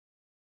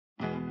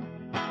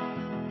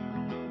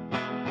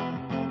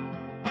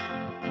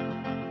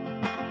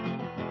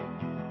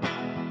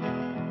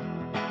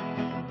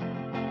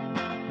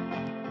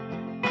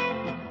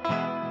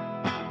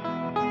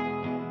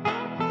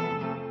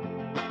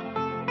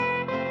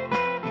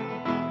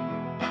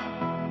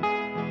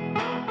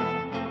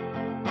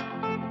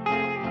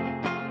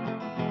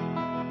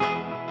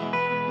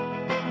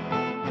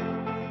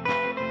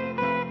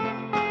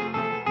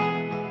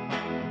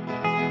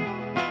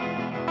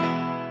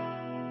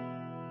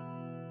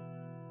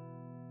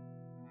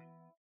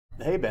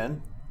Hey,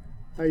 Ben.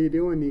 How you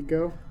doing,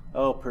 Nico?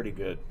 Oh, pretty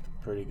good.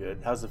 Pretty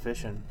good. How's the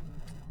fishing?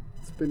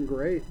 It's been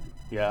great.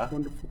 Yeah,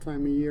 Wonderful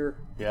time of year.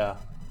 yeah,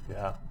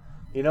 yeah.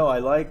 You know, I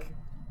like,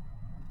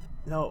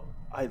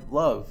 I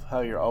love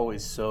how you're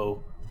always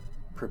so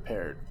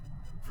prepared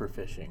for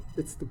fishing.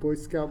 It's the Boy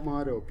Scout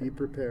motto, be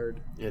prepared.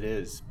 It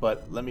is.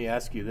 But let me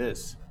ask you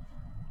this,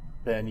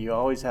 Ben, you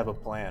always have a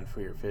plan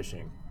for your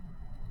fishing.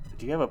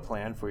 Do you have a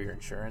plan for your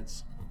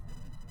insurance?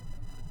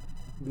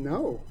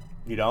 No,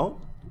 You don't?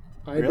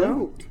 I Really?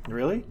 don't.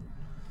 Really?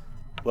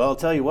 Well, I'll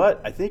tell you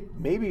what, I think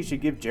maybe you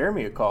should give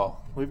Jeremy a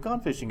call. We've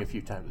gone fishing a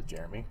few times with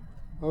Jeremy.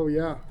 Oh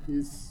yeah,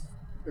 he's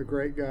a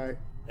great guy.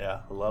 Yeah,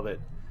 I love it.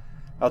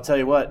 I'll tell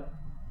you what,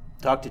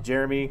 talk to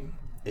Jeremy.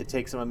 It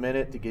takes him a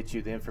minute to get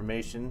you the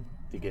information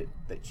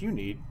that you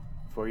need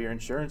for your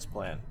insurance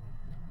plan.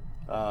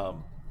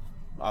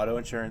 Auto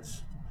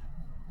insurance,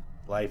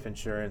 life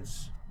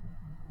insurance,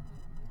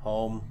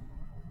 home,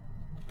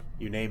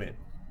 you name it.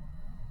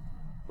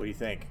 What do you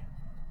think?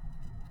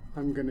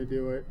 I'm gonna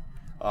do it.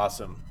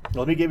 Awesome.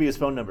 Let me give you his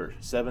phone number,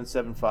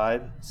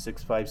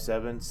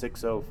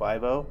 775-657-6050.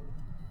 Do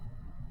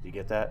you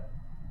get that?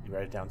 You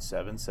write it down,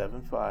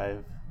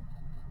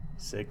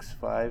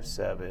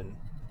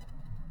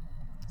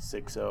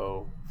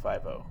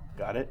 775-657-6050.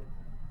 Got it?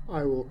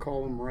 I will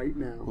call him right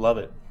now. Love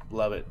it.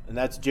 Love it. And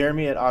that's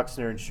Jeremy at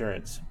Oxner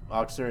Insurance.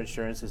 Oxner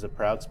Insurance is a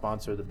proud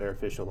sponsor of the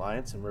Bearfish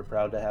Alliance, and we're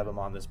proud to have him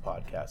on this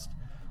podcast.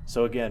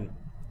 So again,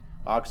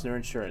 Oxner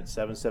Insurance,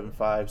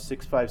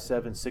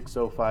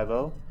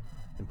 775-657-6050,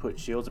 and put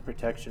shields of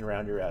protection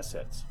around your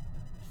assets.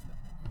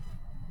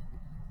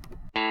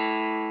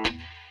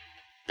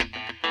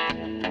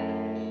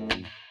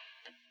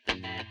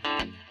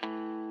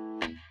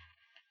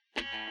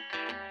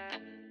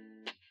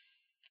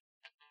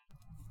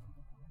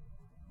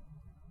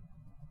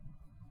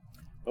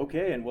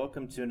 Okay, and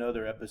welcome to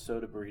another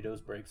episode of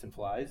Burritos, Breaks, and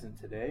Flies. And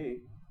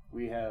today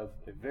we have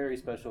a very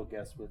special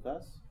guest with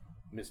us,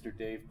 Mr.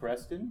 Dave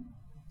Preston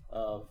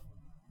of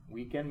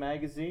Weekend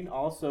Magazine,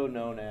 also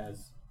known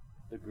as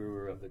the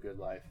Guru of the Good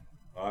Life.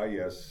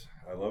 Yes,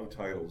 I love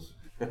titles.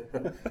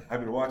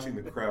 I've been watching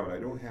The Crown. I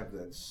don't have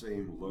that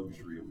same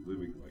luxury of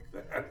living like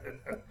that.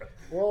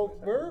 Well,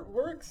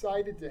 we're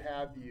excited to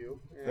have you.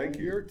 And Thank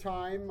you. Your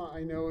time,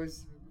 I know,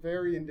 is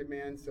very in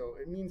demand, so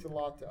it means a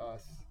lot to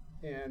us.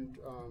 And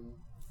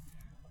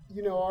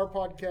our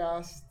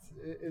podcast,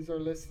 as our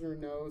listener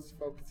knows,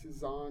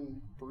 focuses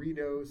on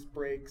burritos,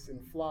 breaks,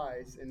 and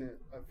flies, and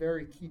a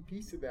very key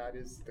piece of that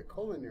is the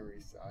culinary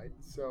side.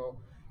 So,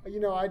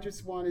 I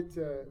just wanted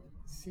to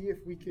see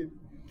if we could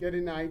get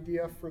an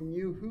idea from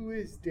you. Who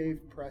is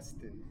Dave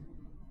Preston?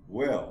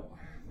 Well,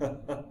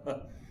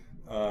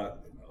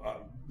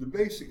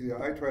 basically,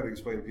 I try to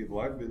explain to people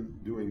I've been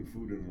doing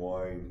food and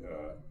wine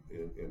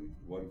in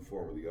one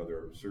form or the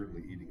other,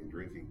 certainly eating and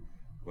drinking,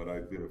 but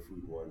I've been a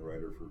food and wine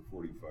writer for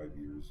 45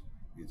 years.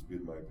 It's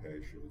been my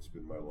passion. It's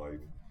been my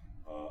life.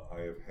 I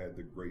have had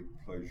the great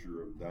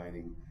pleasure of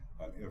dining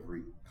on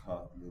every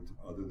continent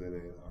other than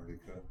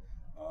Antarctica.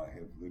 I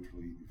have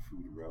literally eaten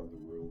food around the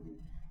world.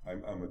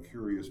 And I'm a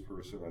curious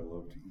person. I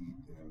love to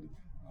eat, and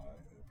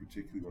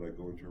particularly when I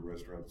go into a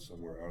restaurant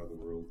somewhere out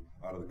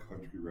of the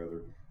country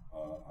rather,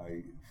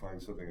 I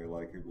find something I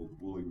like. I will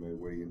bully my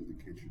way into the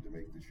kitchen to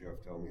make the chef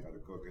tell me how to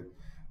cook it,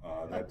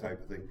 that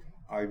type of thing.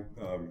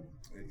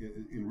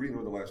 In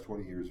Reno, the last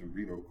 20 years in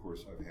Reno, of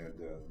course, I've had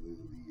the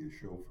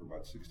show for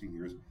about 16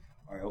 years.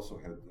 I also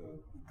had a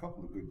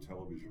couple of good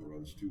television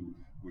runs too,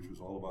 which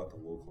was all about the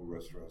local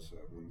restaurants.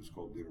 One was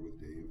called Dinner with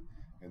Dave,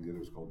 and the other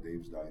was called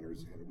Dave's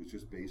Diners, and it was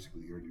just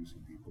basically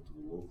introducing people to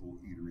the local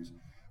eateries.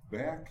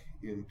 Back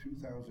in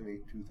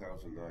 2008,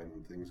 2009,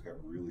 when things got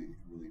really,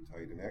 really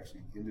tight, and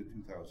actually into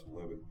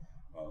 2011,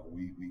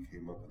 we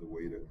came up with a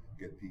way to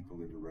get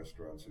people into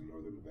restaurants in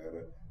northern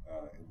Nevada,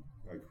 and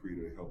I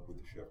helped with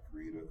the chef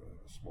create a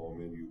small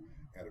menu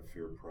at a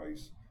fair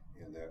price,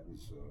 and that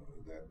was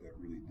that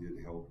really did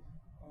help.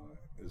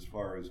 As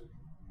far as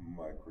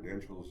my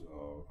credentials,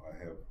 I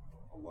have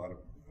a lot of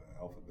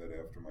alphabet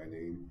after my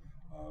name.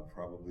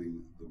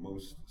 Probably the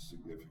most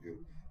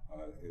significant.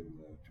 In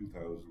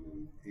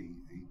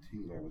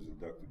 2018, I was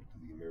inducted to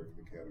the American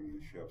Academy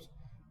of Chefs,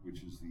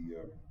 which is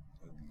the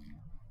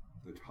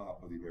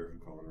top of the American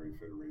Culinary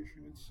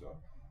Federation. It's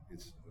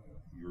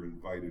you're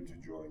invited to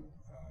join,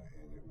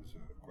 and it was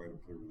quite a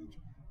privilege.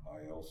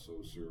 I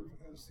also serve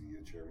as the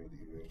chairman of the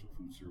International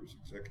Food Service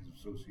Executive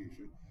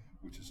Association,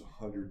 which is a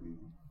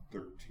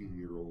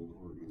 113-year-old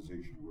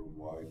organization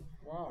worldwide.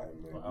 Wow.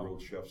 I'm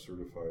World Chef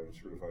certified. I'm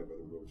certified by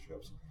the World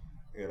Chefs.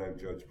 And I have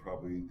judged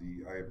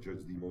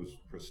the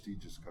most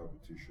prestigious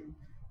competition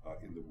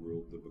in the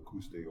world, the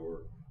Bocuse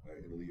d'Or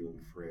in Lyon,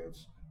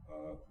 France,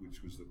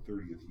 which was the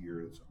 30th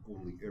year. It's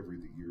only every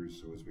year,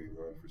 so it's been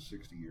going on for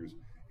 60 years.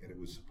 And it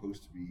was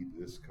supposed to be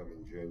this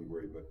coming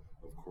January, but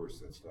of course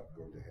that's not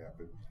going to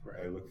happen.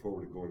 Right. I look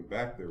forward to going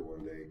back there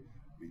one day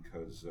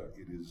because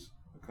it is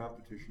a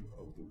competition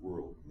of the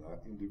world,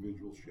 not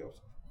individual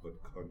chefs,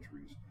 but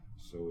countries.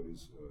 So it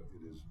is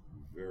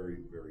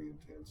very, very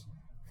intense.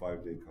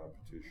 5-day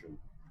competition,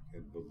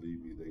 and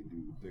believe me, they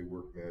do. They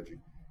work magic,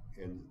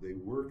 and they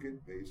work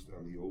it based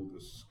on the old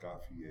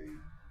Escoffier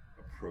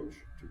approach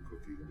to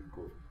cooking. And of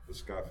course,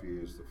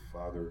 Escoffier is the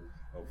father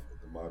of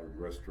the modern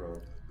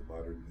restaurant, the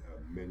modern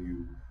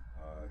menu.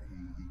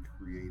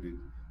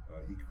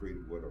 He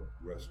created what a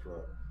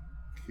restaurant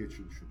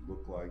kitchen should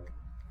look like,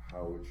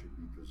 how it should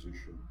be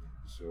positioned.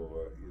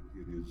 So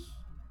it is,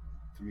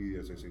 to me,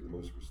 as I say, the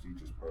most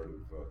prestigious part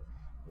of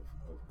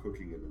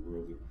cooking in the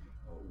world. And,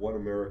 one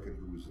American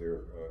who was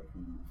there,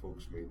 who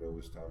folks may know,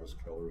 is Thomas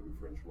Keller of the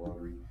French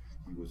Laundry.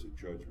 He was a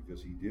judge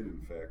because he did,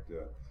 in fact,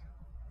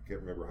 I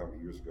can't remember how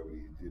many years ago, but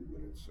he did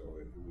win it. So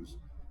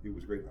it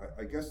was great.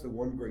 I guess the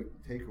one great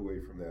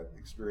takeaway from that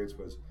experience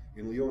was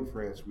in Lyon,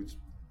 France, which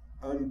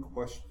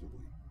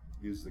unquestionably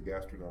is the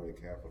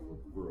gastronomic capital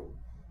of the world.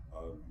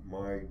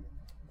 My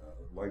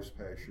life's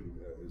passion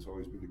has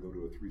always been to go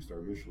to a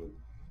 3-star Michelin.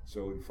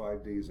 So in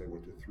 5 days, I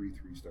went to 3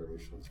 3-star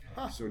Michelins.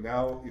 So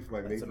now, if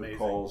my That's maker amazing.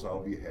 calls,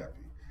 I'll be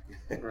happy.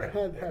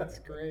 Right. That's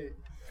great.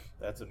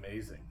 That's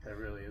amazing. That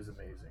really is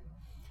amazing.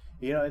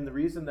 You know, and the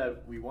reason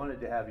that we wanted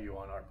to have you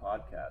on our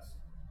podcast,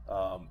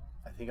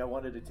 I think I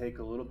wanted to take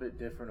a little bit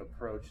different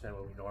approach than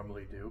what we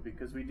normally do,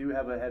 because we do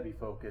have a heavy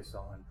focus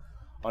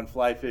on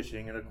fly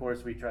fishing, and of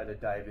course we try to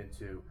dive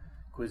into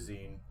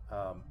cuisine.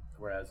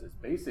 Whereas as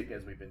basic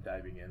as we've been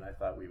diving in, I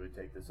thought we would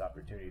take this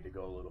opportunity to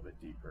go a little bit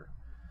deeper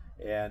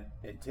and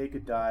take a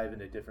dive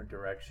in a different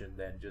direction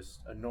than just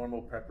a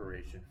normal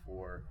preparation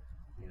for,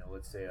 you know,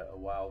 let's say a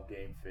wild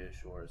game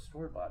fish or a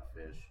store-bought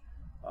fish.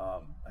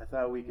 I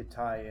thought we could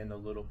tie in a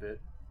little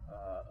bit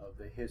of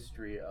the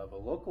history of a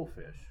local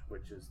fish,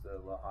 which is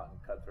the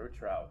Lahontan cutthroat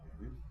trout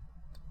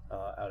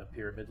out of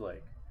Pyramid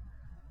Lake.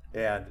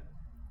 And,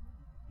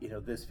 you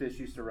know, this fish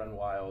used to run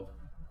wild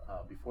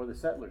before the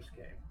settlers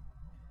came.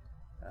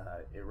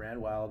 It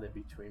ran wild in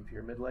between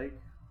Pyramid Lake,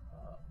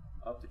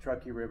 up the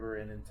Truckee River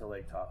and into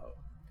Lake Tahoe.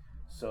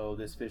 So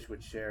this fish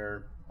would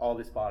share all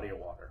this body of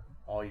water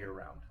all year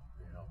round.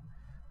 You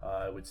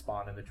know, it would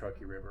spawn in the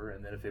Truckee River,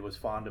 and then if it was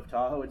fond of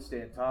Tahoe, it'd stay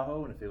in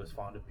Tahoe, and if it was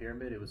fond of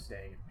Pyramid, it was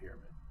staying in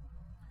Pyramid.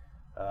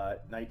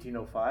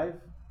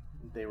 1905,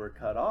 they were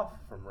cut off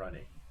from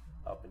running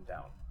up and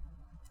down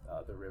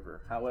the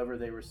river. However,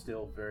 they were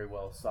still very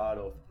well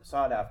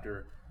sought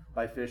after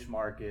by fish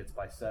markets,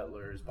 by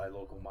settlers, by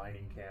local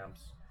mining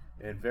camps,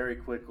 and very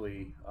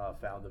quickly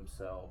found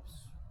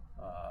themselves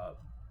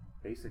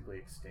basically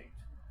extinct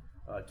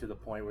to the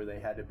point where they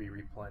had to be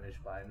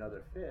replenished by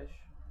another fish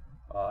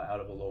out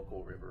of a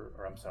local river,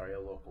 or I'm sorry, a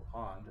local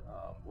pond.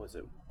 Was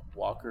it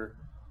Walker,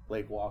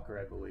 Lake Walker,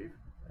 I believe?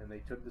 And they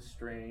took the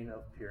strain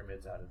of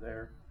pyramids out of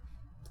there,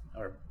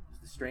 or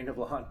the strain of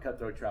Lahontan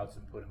cutthroat trouts,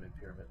 and put them in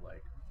Pyramid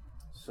Lake.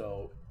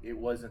 So it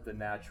wasn't the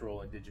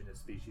natural indigenous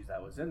species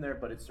that was in there,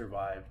 but it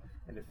survived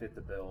and it fit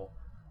the bill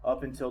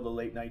up until the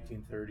late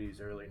 1930s,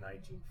 early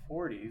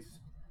 1940s,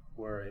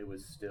 where it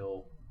was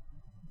still,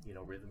 you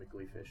know,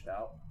 rhythmically fished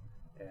out,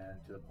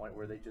 and to the point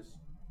where they just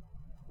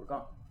were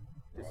gone,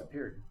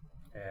 disappeared.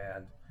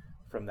 And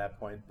from that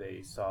point,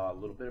 they saw a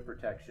little bit of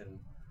protection,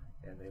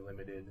 and they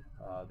limited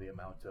the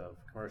amount of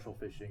commercial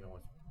fishing, and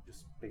was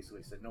just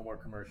basically said no more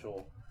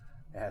commercial.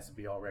 It has to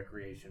be all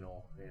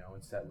recreational, you know,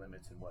 and set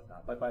limits and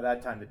whatnot. But by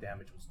that time, the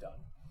damage was done.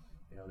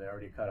 You know, they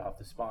already cut off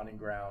the spawning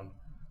ground.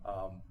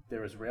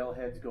 There was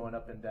railheads going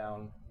up and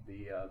down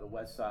the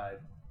west side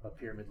of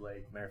Pyramid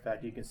Lake. Matter of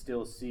fact, you can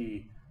still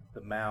see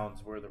the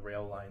mounds where the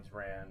rail lines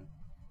ran,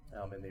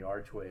 and the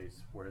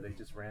archways where they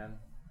just ran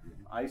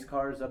ice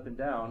cars up and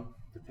down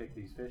to pick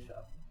these fish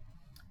up.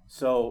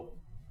 So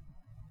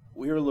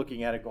we were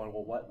looking at it going,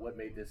 well, what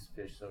made this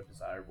fish so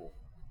desirable?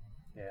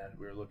 And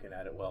we were looking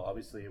at it, well,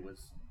 obviously it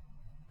was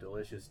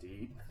delicious to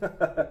eat.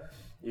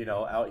 You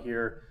know, out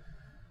here,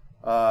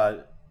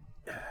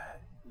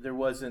 there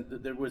was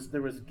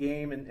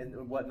game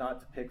and whatnot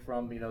to pick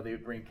from. You know, they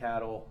would bring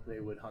cattle, they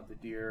would hunt the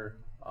deer.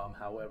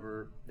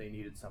 However, they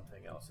needed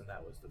something else, and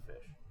that was the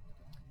fish.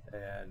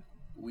 And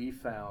we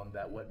found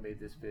that what made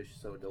this fish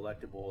so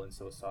delectable and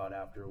so sought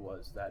after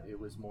was that it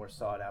was more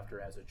sought after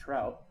as a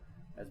trout,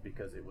 as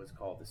because it was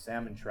called the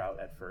salmon trout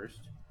at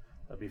first,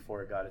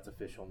 before it got its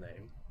official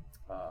name,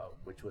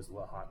 which was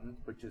Lahontan,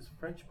 which is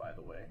French, by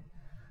the way.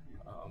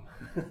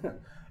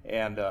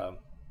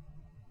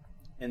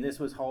 And this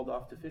was hauled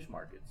off to fish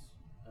markets,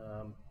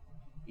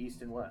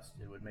 east and west.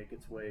 It would make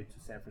its way to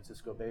San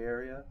Francisco Bay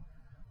Area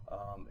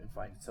and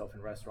find itself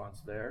in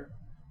restaurants there,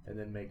 and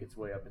then make its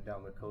way up and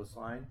down the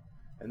coastline,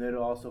 and then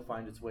it'll also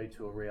find its way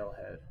to a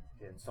railhead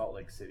in Salt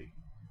Lake City,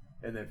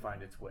 and then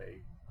find its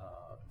way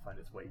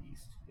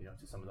east, you know,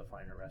 to some of the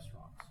finer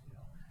restaurants. You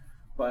know.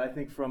 But I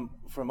think from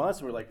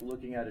us, we're like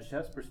looking at a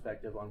chef's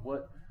perspective on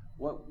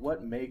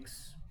what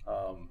makes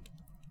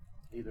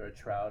either a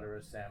trout or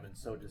a salmon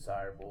so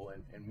desirable,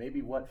 and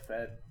maybe what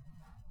fed,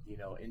 you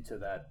know, into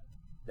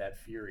that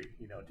fury,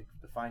 you know,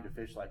 to find a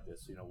fish like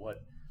this. You know,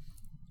 what,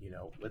 you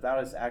know, without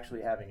us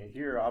actually having it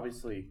here,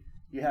 obviously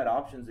you had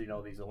options, you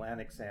know, these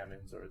Atlantic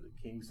salmons or the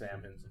king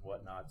salmons and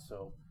whatnot.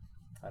 So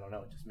I don't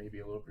know, just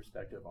maybe a little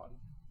perspective on.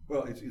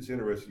 Well, it's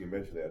interesting you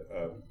mentioned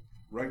that.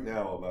 right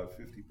now, about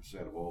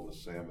 50% of all the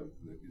salmon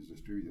that is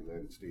distributed in the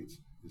United States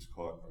is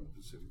caught on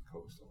the Pacific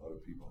coast. A lot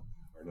of people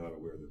are not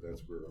aware that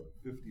that's where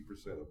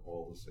 50% of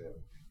all the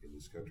salmon in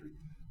this country.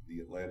 The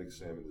Atlantic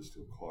salmon is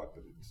still caught,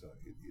 but it's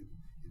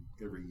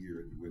every year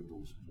it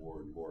dwindles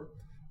more and more.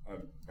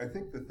 I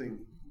think the thing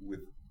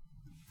with,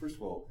 first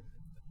of all,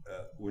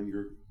 when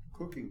you're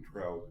cooking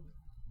trout,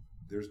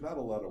 there's not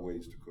a lot of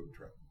ways to cook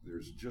trout.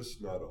 There's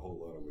just not a whole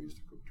lot of ways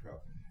to cook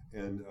trout.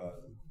 And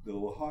the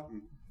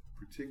Lahontan,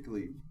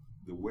 particularly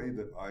the way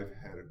that I've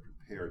had it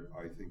prepared,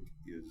 I think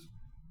is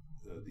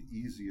the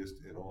easiest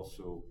and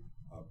also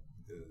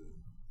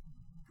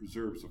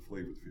preserves the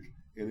flavor of the fish.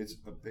 And it's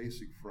a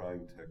basic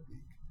frying technique.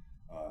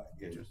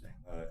 Interesting.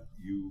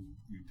 You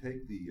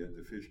take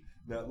the fish.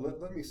 Now,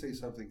 let me say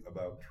something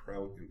about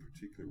trout in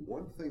particular.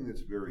 One thing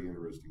that's very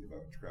interesting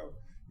about trout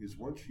is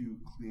once you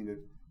clean it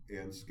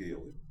and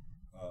scale it,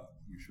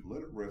 you should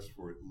let it rest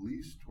for at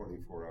least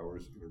 24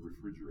 hours in a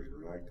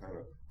refrigerator. And I kind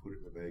of put it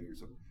in a bag or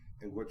something.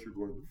 And what you're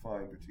going to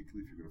find,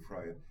 particularly if you're going to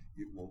fry it,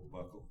 it won't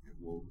buckle, it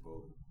won't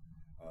bow.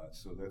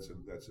 So that's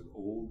an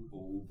old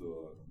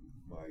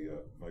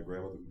my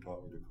grandmother who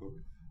taught me to cook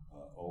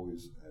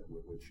always had,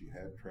 when she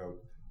had trout,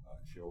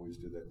 she always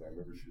did that. And I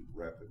remember she'd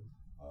wrap it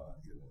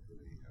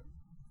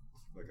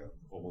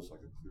almost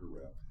like a clear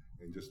wrap,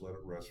 and just let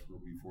it rest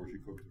before she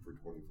cooked it for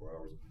 24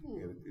 hours,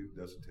 and it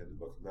doesn't tend to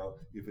buckle. Now,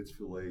 if it's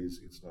fillets,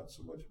 it's not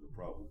so much of a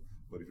problem,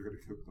 but if you're going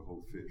to cook the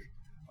whole fish,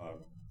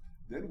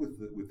 then with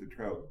the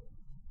trout,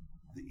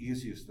 the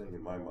easiest thing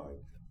in my mind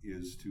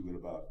is to, in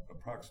about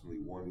approximately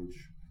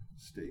 1-inch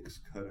steaks,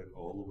 cut it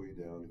all the way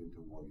down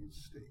into 1-inch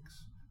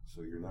steaks.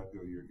 So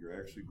you're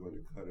actually going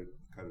to cut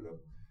it up.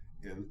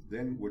 And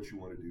then what you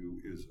want to do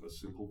is a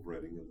simple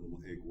breading, a little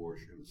egg wash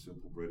and a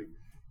simple breading.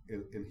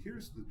 And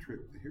here's the trick.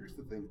 Here's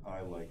the thing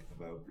I like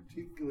about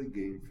particularly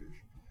game fish.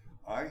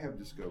 I have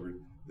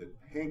discovered that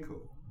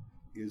panko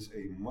is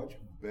a much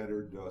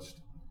better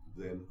dust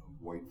than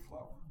white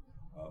flour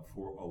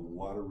for a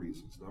lot of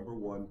reasons. Number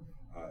one,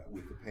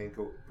 with the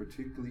panko,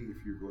 particularly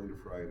if you're going to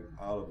fry it in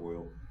olive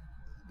oil,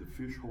 the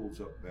fish holds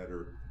up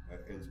better,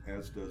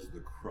 as does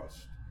the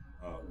crust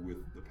with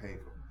the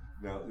panko.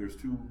 Now, there's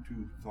two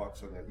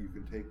thoughts on that. You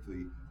can take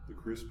the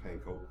crisp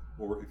panko,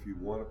 or if you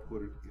want to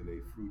put it in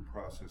a food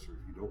processor,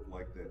 if you don't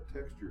like that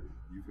texture,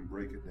 you can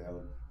break it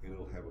down and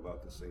it'll have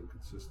about the same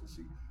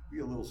consistency. Be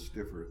a little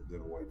stiffer than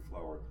a white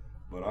flour,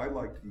 but I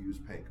like to use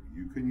panko.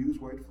 You can use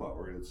white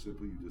flour, and it's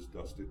simply you just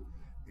dust it,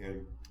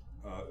 and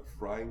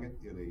frying it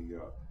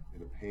in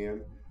a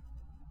pan.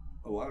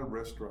 A lot of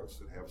restaurants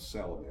that have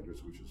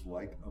salamanders, which is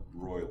like a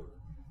broiler,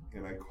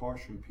 and I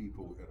caution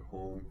people at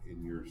home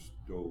in your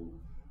stove,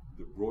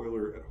 the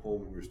broiler at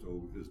home in your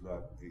stove is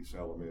not a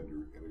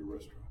salamander in a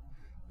restaurant.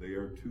 They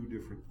are two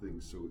different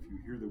things. So if you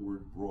hear the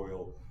word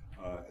broil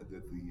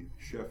that the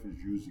chef is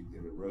using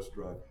in a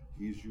restaurant,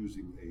 he's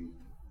using a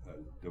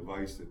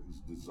device that is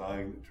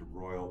designed to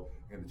broil,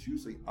 and it's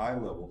usually eye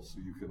level, so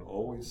you can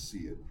always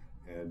see it,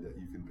 and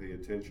you can pay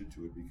attention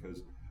to it,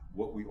 because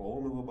what we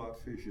all know about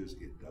fish is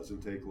it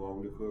doesn't take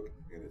long to cook,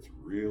 and it's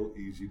real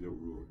easy to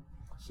ruin.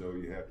 So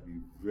you have to be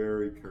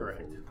very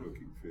careful with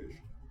cooking fish.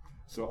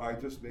 So I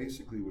just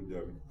basically would,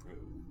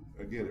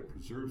 again, it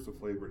preserves the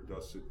flavor, it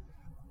dusts it.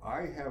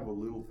 I have a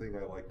little thing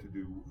I like to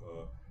do,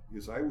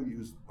 is I would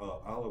use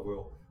olive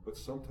oil, but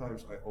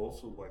sometimes I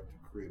also like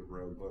to create a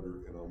brown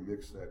butter, and I'll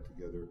mix that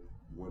together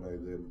when I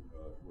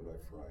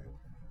fry it.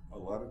 A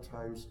lot of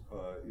times,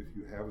 if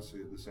you have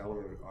the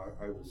salamander,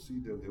 I will see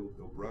them,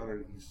 they'll brown it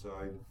on each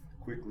side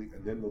quickly,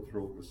 and then they'll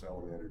throw it in the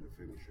salamander to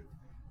finish it.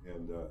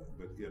 And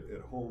but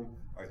at home,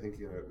 I think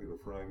in a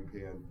frying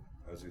pan,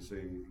 as I say,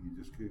 you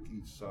just cook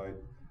each side.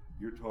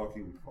 You're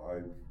talking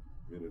 5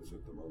 minutes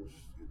at the most.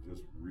 It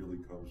just really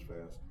comes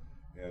fast,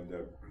 and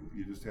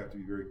you just have to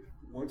be very.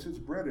 Once it's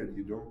breaded,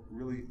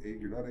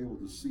 you're not able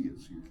to see it,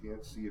 so you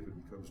can't see if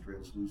it becomes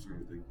translucent or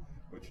anything.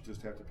 But you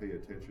just have to pay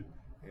attention.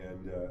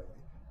 And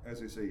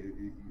as I say,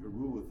 a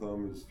rule of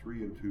thumb is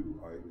 3 and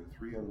 2.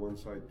 3 on one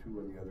side, 2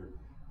 on the other,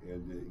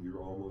 and you're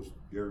almost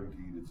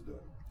guaranteed it's done.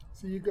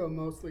 So you go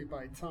mostly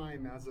by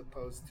time as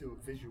opposed to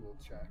a visual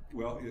check.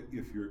 Well,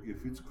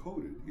 if it's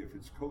coated, you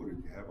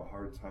have a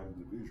hard time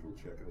with the visual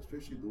check, and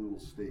especially the little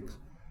steaks.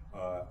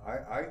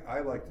 I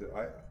like to.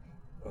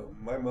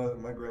 My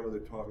grandmother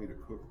taught me to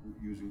cook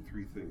using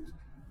 3 things: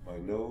 my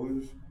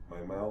nose,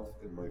 my mouth,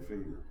 and my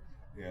finger.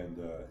 And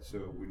so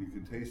when you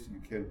can taste it,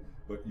 you can,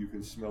 but you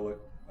can smell it.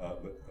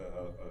 But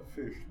a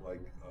fish,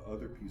 like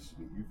other pieces of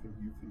meat,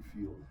 you can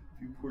feel.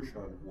 If you push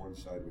on one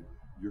side of it,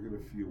 you're going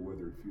to feel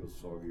whether it feels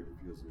soggy or it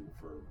feels a little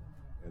firm,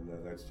 and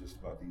that's just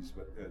about these.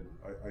 But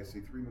I say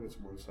 3 minutes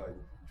on one side,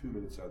 2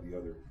 minutes on the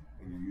other,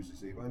 and you usually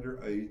say under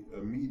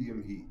a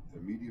medium heat, a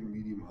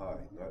medium high.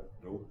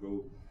 Don't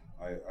go.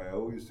 I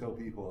always tell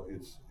people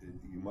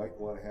you might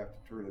want to have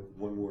to turn it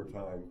one more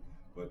time,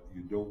 but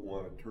you don't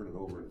want to turn it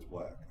over and it's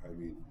black. I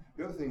mean,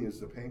 the other thing is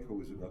the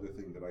panko is another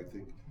thing that I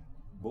think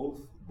both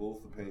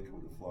the panko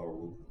and the flour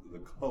the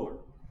color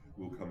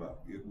will come out.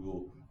 It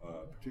will,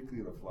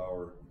 particularly in a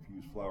flour, if you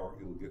use flour,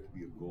 it'll get to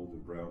be a golden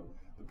brown.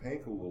 the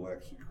panko will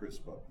actually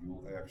crisp up. You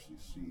will actually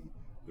see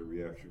the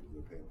reaction to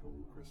the panko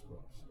will crisp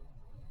up.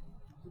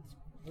 So.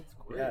 That's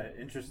great. Yeah,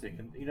 interesting.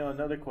 And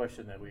another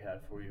question that we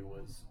had for you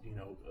was,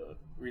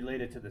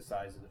 related to the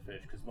size of the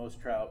fish, because most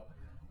trout,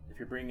 if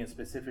you're bringing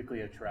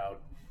specifically a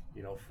trout,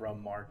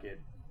 from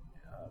market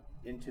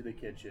into the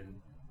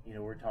kitchen,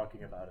 we're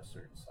talking about a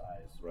certain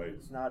size. Right.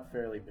 It's not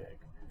fairly big.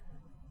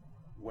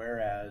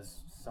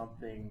 Whereas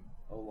something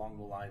along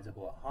the lines of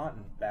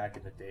Lahontan back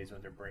in the days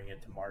when they're bringing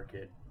it to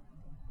market,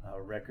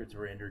 records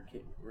were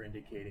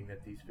indicating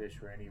that these fish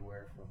were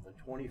anywhere from the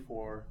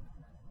 24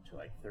 to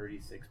like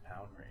 36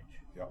 pound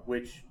range,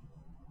 which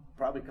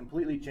probably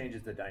completely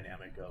changes the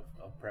dynamic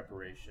of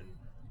preparation,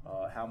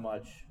 how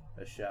much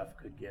a chef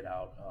could get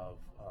out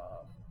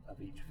of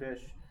each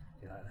fish,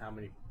 and how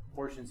many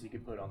portions he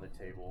could put on the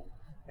table,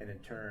 and in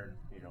turn,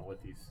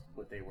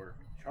 what they were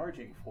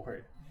charging for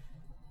it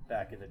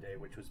back in the day,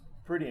 which was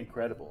pretty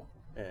incredible.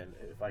 And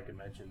if I could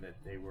mention that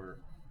they were,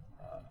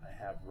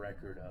 I have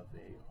record of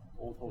a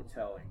old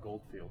hotel in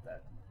Goldfield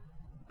that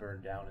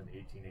burned down in the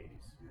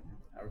 1880s.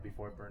 However,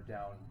 before it burned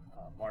down,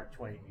 Mark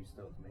Twain used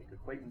to make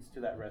acquaintance to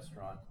that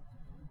restaurant.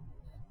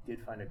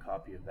 Did find a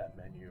copy of that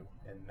menu,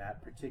 and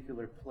that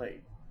particular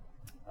plate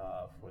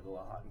for the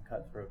Lahontan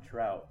cutthroat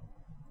trout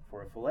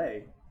for a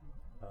fillet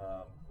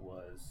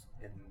was,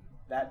 in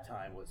that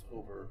time, was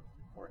over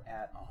or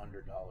at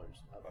 $100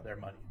 of their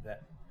money then.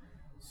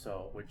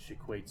 So, which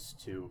equates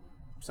to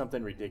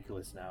something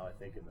ridiculous now, I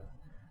think in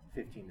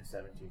the $1,500 to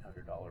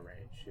 $1,700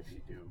 range if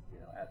you do,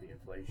 add the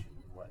inflation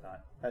and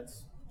whatnot.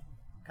 That's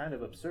kind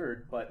of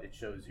absurd, but it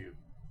shows you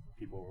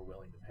people were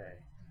willing to pay.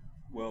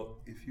 Well,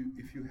 if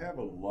you have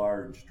a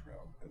large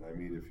trout, and I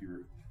mean, if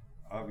you're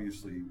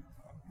obviously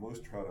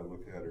most trout I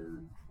look at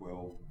are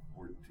 12,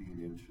 14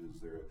 inches.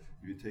 There,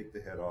 if you take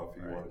the head off,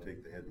 you want to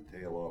take the head and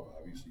tail off.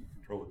 Obviously, you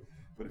control it.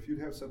 But if you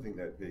have something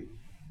that big,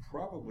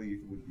 probably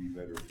it would be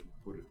better to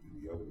put it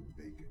in the oven and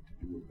bake it, to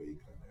do a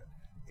bake on that.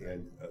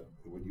 And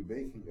when you're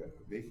baking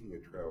a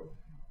trout,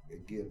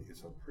 again,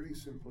 it's a pretty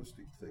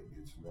simplistic thing.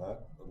 It's not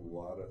a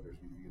lot of,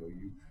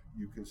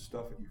 you can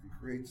stuff it, you can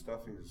create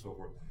stuffings and so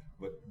forth.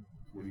 But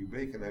when you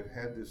bake, and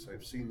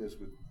I've seen this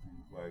with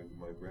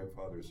my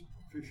grandfather's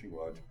fishing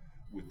lodge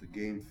with the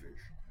game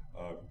fish.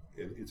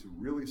 And it's a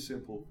really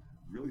simple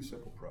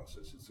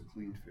process. It's a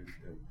cleaned fish.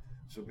 And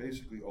so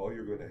basically all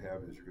you're going to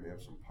have is you're going to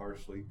have some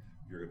parsley,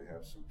 you're going to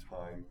have some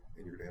thyme,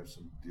 and you're going to have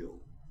some dill.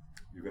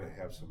 You're going to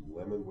have some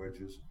lemon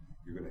wedges,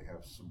 you're going to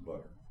have some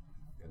butter.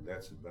 And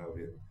that's about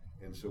it.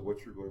 And so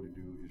what you're going to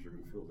do is you're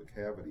going to fill the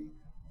cavity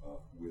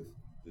with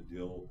the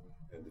dill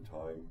and the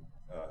thyme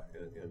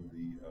and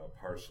the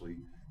parsley,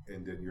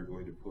 and then you're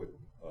going to put,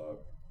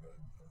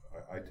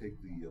 I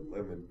take the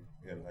lemon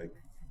and I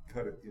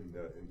cut it in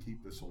and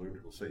keep the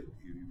cylindrical shape.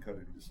 You cut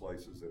it into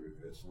slices that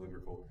are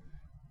cylindrical,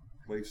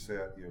 place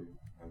that in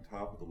on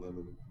top of the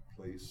lemon,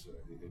 place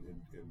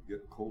and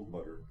get cold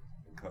butter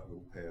and cut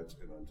little pads,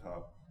 and on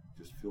top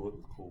just fill it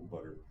with cold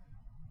butter,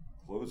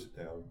 close it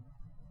down.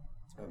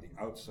 On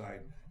the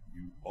outside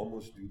you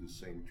almost do the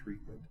same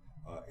treatment,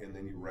 and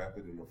then you wrap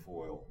it in a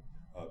foil,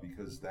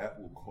 because that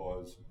will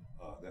cause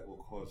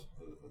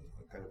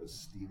a kind of a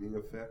steaming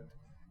effect.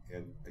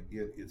 And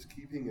again, it's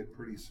keeping it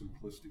pretty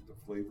simplistic. The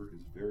flavor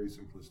is very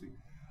simplistic.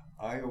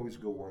 I always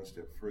go one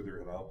step further,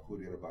 and I'll put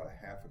in about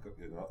a half a cup,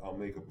 and I'll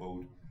make a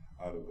boat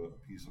out of a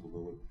piece of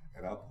aluminum,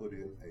 and I'll put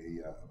in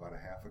about a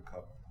half a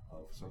cup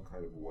of some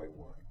kind of white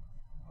wine,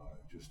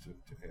 just to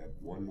add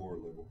one more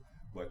level.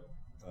 But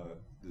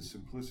the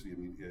simplicity,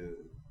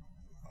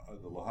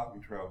 the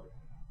Lahontan trout,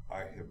 I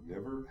have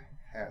never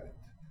had it,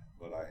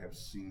 but I have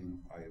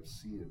seen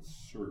it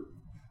served.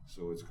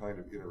 So it's kind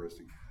of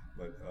interesting.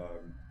 But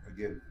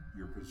again,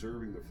 you're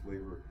preserving the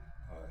flavor,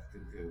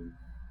 and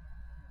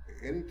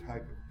any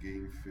type of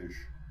game fish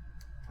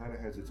kind of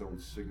has its own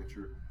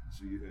signature.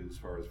 So as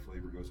far as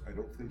flavor goes, I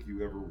don't think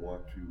you ever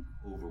want to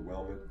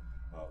overwhelm it,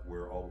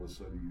 where all of a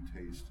sudden you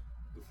taste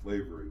the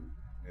flavoring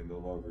and no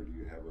longer do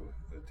you have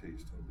a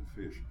taste of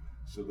the fish.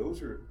 So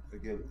those are,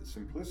 again, the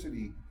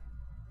simplicity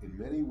in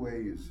many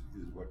ways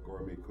is what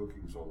gourmet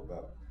cooking is all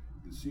about.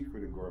 The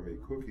secret in gourmet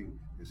cooking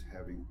is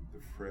having the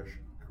fresh,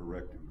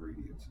 correct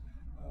ingredients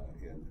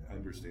and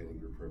understanding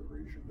your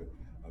preparation. But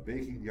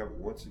baking in the oven,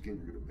 once again,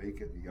 you're going to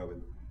bake it in the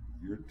oven.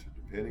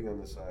 Depending on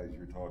the size,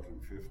 you're talking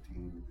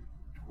 15,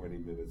 20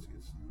 minutes.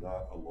 It's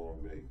not a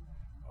long bake.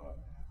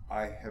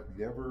 I have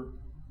never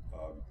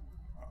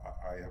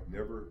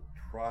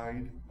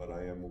tried, but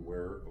I am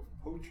aware of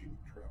poaching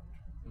trout.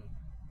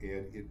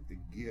 And it,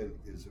 again,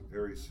 is a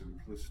very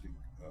simplistic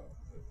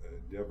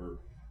endeavor.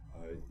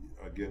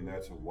 Again,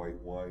 that's a white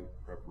wine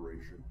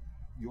preparation.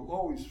 You'll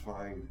always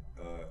find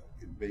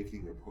in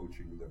baking or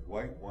poaching that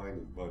white wine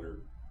and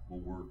butter will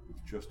work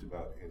with just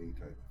about any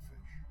type of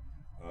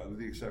fish, with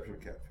the exception of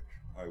catfish.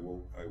 I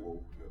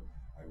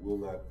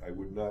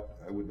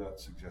would not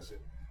suggest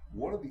it.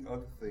 One of the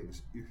other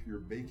things, if you're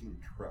baking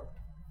trout,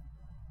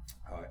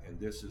 and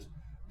this is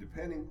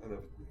depending on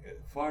a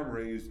farm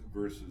raised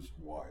versus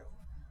wild,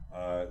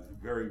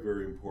 very,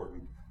 very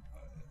important.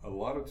 A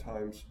lot of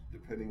times,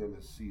 depending on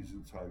the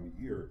season, time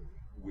of year,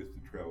 with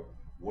the trout,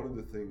 one of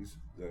the things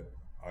that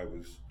I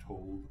was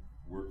told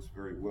works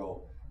very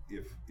well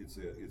if it's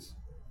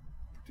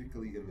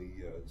particularly in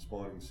the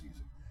spawning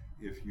season,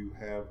 if you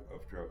have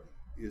a trout,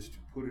 is to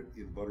put it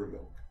in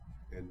buttermilk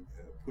and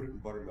put it in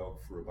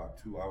buttermilk for about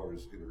 2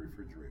 hours in the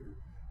refrigerator.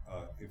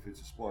 If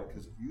it's a spawn,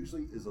 because it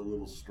usually is a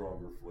little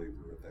stronger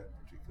flavor at that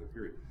particular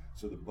period.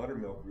 So the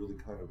buttermilk really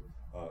kind of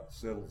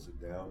settles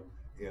it down.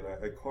 And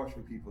I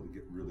caution people to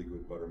get really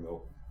good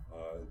buttermilk.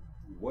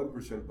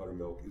 1%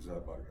 buttermilk is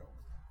not buttermilk.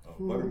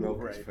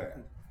 Buttermilk is fat.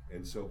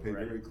 And so pay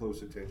very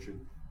close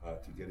attention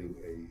to getting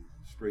a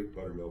straight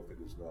buttermilk that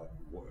is not.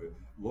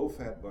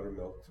 Low-fat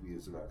buttermilk to me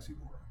is an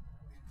oxymoron.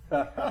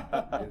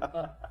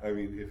 I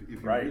mean, if you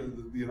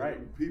really,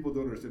 people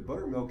don't understand,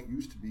 buttermilk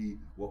used to be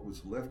what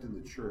was left in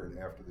the churn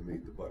after they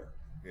made the butter,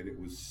 and it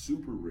was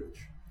super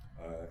rich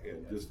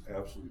and just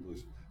absolutely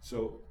delicious.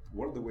 So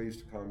one of the ways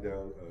to calm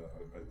down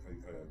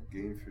a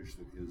game fish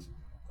that is,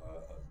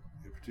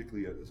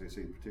 particularly as I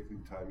say,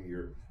 particularly time of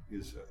year,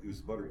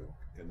 is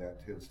buttermilk, and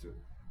that tends to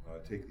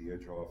take the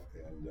edge off,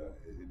 and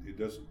it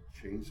doesn't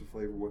change the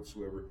flavor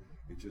whatsoever.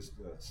 It just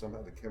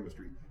somehow the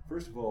chemistry.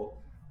 First of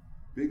all,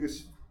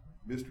 biggest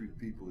mystery to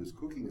people is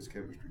cooking is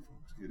chemistry,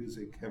 folks. It is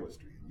a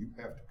chemistry, and you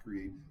have to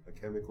create a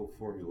chemical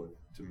formula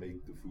to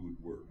make the food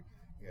work.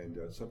 And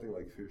something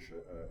like fish,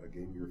 a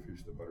gamier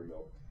fish, the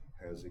buttermilk,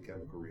 has a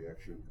chemical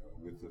reaction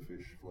with the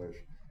fish flesh,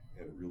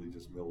 and it really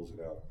just mellows it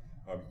out.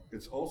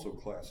 It's also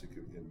classic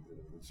in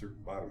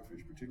certain bottom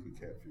fish, particularly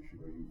catfish. You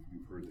know,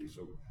 you've heard they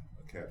soak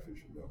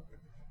catfish in milk.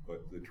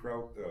 But the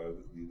trout,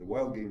 the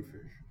wild game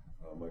fish,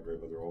 my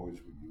grandmother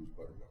always would use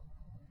buttermilk.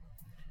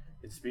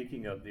 And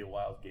speaking of the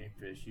wild game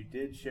fish, you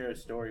did share a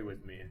story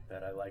with me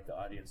that I'd like the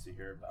audience to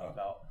hear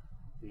about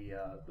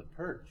the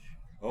perch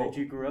that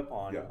you grew up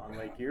on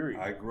Lake Erie.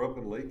 I grew up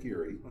in Lake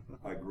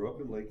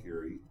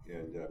Erie.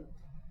 And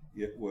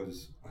it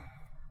was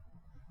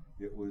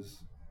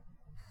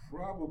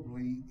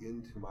probably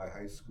into my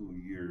high school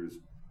years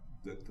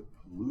that the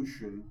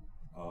pollution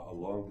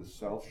along the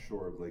south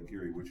shore of Lake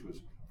Erie, which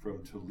was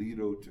from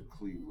Toledo to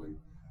Cleveland,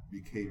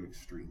 became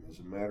extreme. As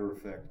a matter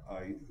of fact,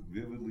 I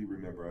vividly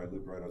remember, I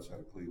lived right outside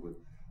of Cleveland,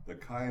 the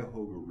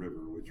Cuyahoga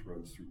River, which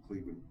runs through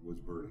Cleveland, was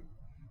burning.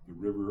 The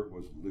river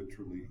was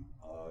literally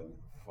on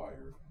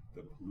fire.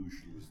 The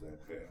pollution was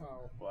that bad.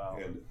 Wow.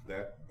 And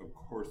that, of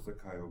course, the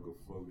Cuyahoga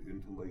flowed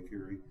into Lake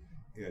Erie,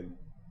 and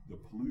the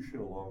pollution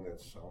along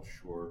that south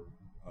shore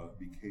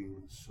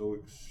became so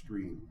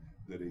extreme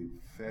that a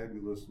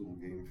fabulous little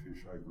game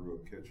fish I grew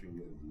up catching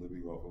and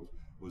living off of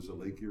was a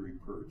Lake Erie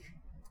perch.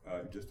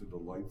 Just a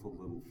delightful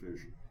little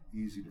fish,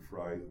 easy to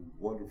fry,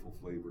 wonderful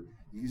flavor,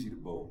 easy to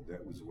bone.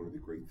 That was one of the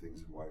great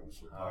things and why it was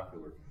so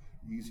popular.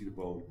 Easy to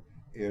bone,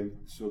 and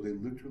so they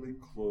literally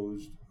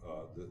closed.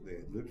 They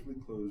literally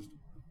closed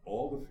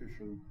all the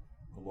fishing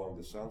along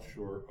the south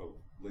shore of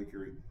Lake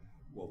Erie.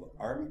 Well,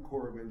 the Army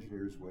Corps of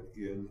Engineers went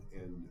in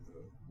and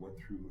went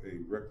through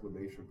a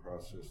reclamation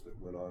process that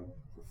went on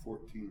for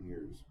 14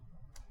 years.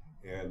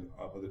 And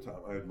by the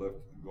time I had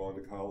gone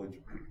to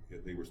college,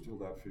 they were still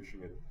not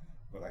fishing it.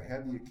 But I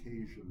had the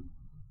occasion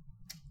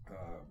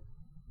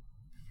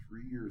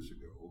 3 years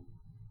ago,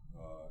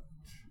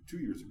 2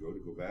 years ago, to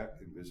go back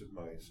and visit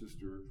my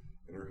sister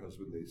and her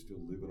husband. They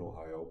still live in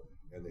Ohio,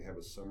 and they have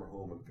a summer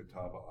home on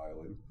Catawba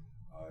Island.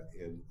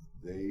 And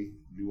they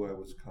knew I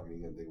was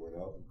coming, and they went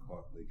out and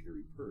caught Lake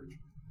Erie perch.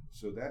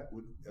 So that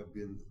would have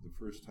been the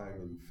first time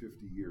in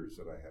 50 years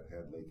that I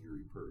had Lake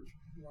Erie perch.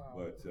 Wow.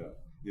 But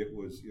it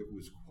was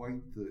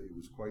quite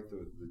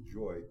the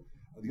joy.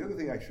 The other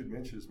thing I should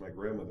mention is my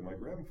grandmother. My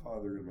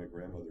grandfather and my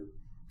grandmother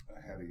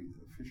had a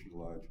fishing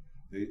lodge.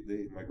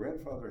 My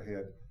grandfather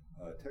had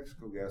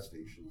Texaco gas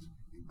stations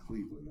in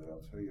Cleveland, and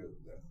I'll tell you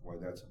why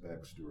that's a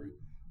backstory.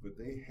 But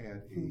they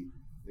had a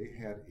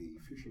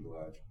fishing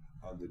lodge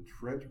on the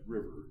Trent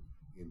River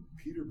in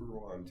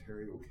Peterborough,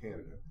 Ontario,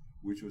 Canada,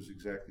 which was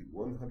exactly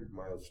 100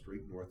 miles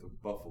straight north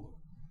of Buffalo.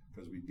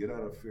 Because we'd get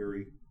on a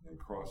ferry and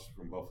cross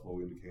from Buffalo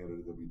into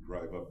Canada, then we'd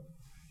drive up.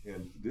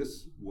 And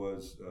this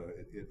was,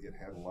 it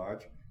had a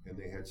lodge, and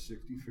they had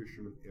 60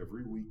 fishermen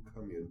every week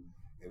come in,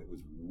 and it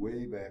was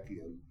way back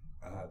in.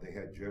 They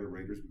had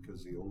generators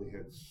because they only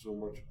had so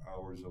much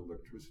hours of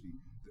electricity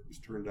that was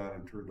turned on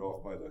and turned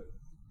off by the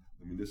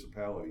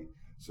municipality.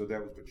 So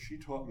that was, but she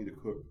taught me to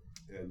cook,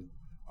 and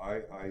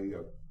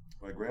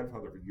my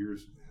grandfather for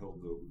years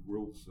held the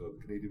world's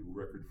Canadian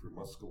record for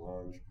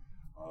muskellunge.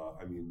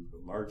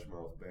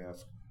 Largemouth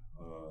bass,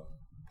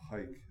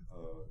 pike,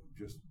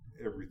 just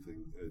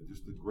everything,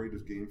 just the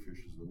greatest game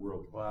fishes in the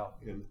world. Wow.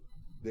 And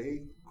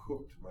they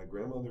cooked, my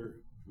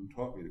grandmother, who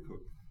taught me to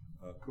cook,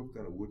 cooked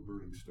on a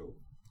wood-burning stove.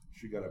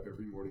 She got up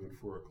every morning at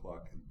 4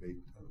 o'clock and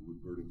baked on a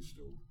wood-burning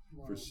stove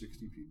for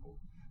 60 people.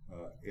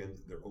 And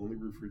their only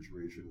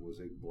refrigeration was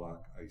a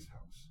block ice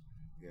house.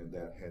 And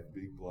that had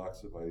big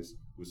blocks of ice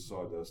with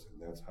sawdust,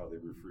 and that's how they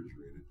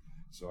refrigerated.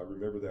 So I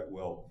remember that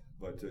well.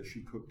 But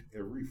she cooked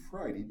every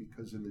Friday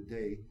because in the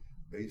day,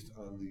 based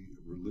on the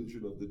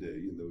religion of the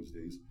day in those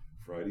days,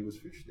 Friday was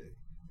fish day.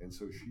 And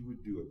so she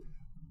would do it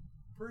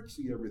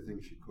virtually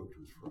everything she cooked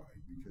was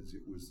fried because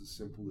it was the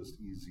simplest,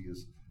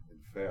 easiest, and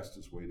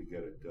fastest way to get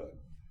it done.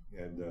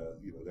 And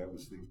that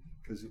was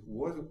because it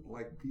wasn't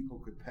like people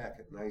could pack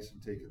it nice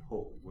and take it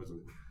home, wasn't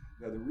it?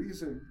 Now the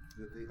reason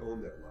that they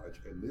owned that lodge,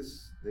 and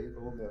they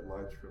owned that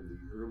lodge from the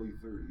early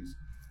 30s.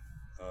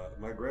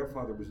 My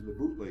grandfather was in the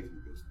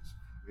bootlegging business,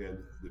 and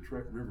the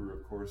Trent River,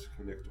 of course,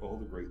 connects all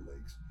the Great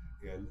Lakes,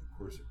 and of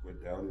course it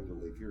went down into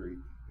Lake Erie,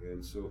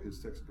 and so his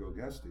Texaco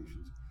gas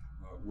stations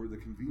were the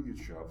convenience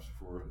shops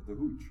for the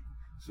hooch.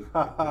 So,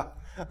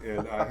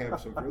 and I have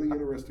some really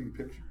interesting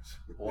pictures.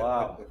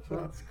 Wow.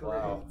 That's great.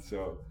 Wow.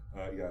 So,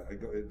 I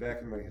go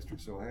back in my history.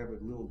 So I have a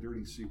little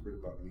dirty secret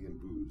about me and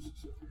booze.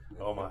 So.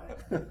 Oh my.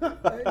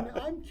 And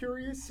I'm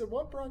curious, so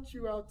what brought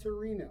you out to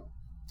Reno?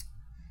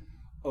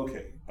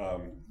 Okay,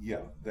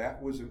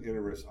 that was an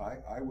interest.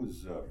 I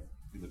was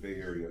in the Bay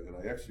Area, and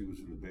I actually was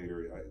in the Bay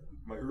Area.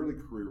 My early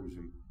career was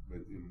in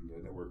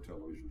network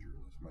television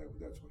journalism.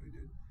 That's what I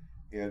did.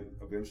 And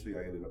eventually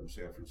I ended up in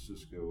San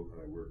Francisco,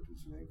 and I worked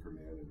as an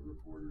anchorman and a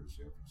reporter in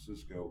San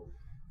Francisco.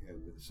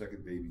 And the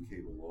second baby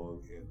came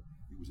along, and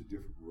it was a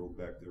different world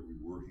back there. We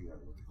were working on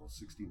what they call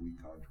 16-week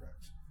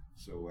contracts.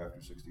 So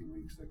after 16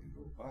 weeks, they could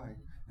go, bye.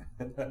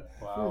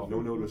 Wow. No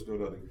notice, no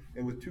nothing.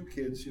 And with two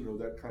kids,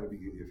 that kind of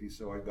became iffy.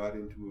 So I got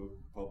into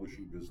a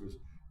publishing business,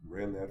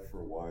 ran that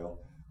for a while.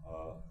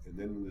 And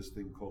then when this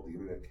thing called the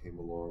internet came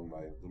along,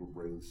 my little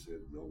brain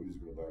said, nobody's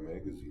going to buy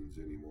magazines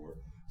anymore.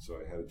 So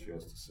I had a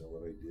chance to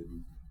sell it. I did,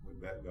 and went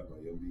back and got my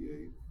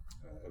MBA.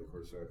 And of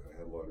course, I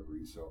had a law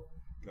degree. So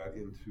got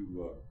into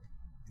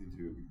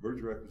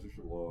merger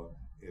acquisition law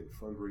and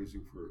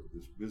fundraising for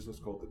this business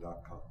called the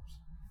dot-coms.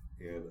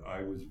 And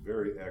I was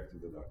very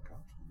active in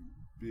dot-coms,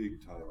 big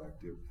time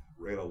active.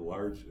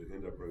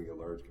 Ended up running a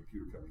large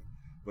computer company.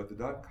 But the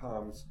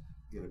dot-coms,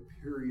 in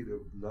a period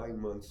of 9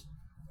 months,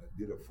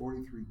 did a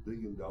 $43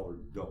 billion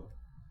dump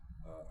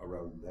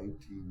around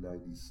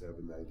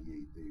 1997,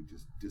 98. They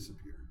just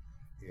disappeared.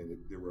 And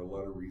there were a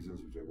lot of reasons,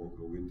 which I won't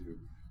go into.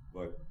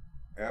 But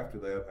after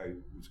that, I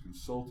was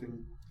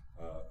consulting.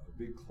 A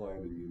big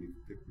client in Munich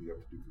picked me up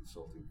to do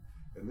consulting.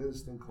 And then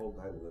this thing called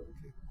 9/11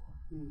 came along.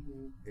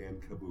 Mm-hmm.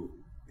 And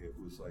kaboom. It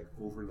was like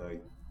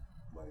overnight,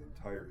 my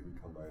entire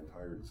income, my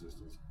entire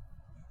existence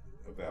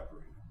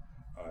evaporated.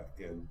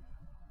 And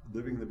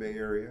living in the Bay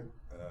Area,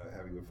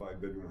 having a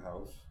 5-bedroom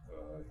house,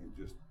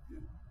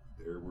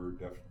 there were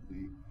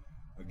definitely,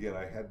 again,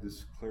 I had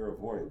this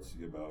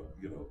clairvoyancy about,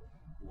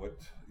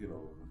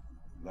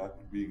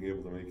 not being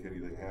able to make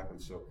anything happen.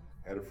 So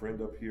I had a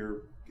friend up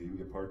here, gave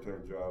me a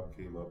part-time job,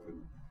 came up,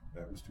 and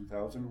that was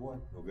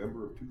 2001,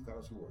 November of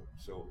 2001.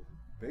 So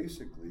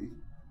basically,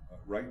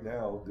 right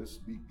now, this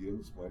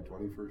begins my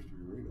 21st year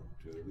in Reno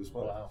this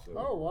month. Wow. So,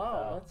 Oh,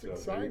 wow, that's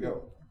exciting. There you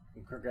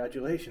go.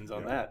 Congratulations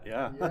on that.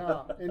 Yeah.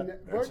 Yeah. And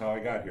That's how I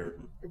got here.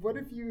 what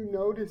have you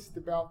noticed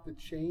about the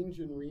change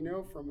in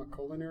Reno from a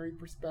culinary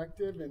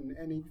perspective, and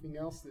anything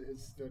else that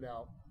has stood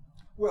out?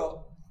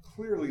 Well,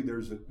 clearly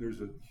there's a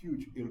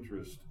huge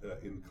interest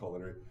in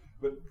culinary,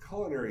 but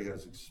culinary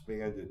has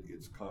expanded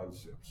its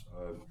concepts.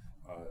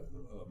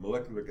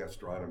 Molecular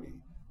gastronomy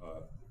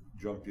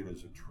jumped in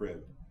as a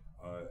trend.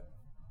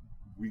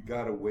 We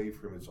got away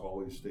from it's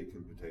always steak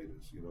and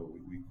potatoes.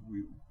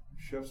 We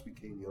chefs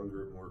became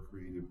younger, more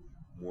creative,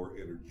 more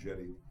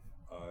energetic.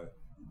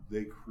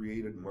 They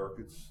created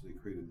markets. They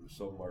created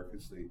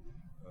sub-markets.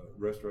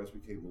 Restaurants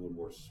became a little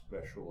more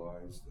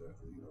specialized.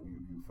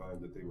 You find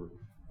that they were,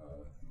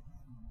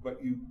 but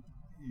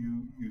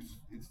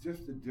it's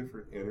just a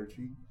different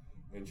energy,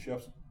 and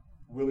chefs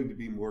willing to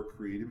be more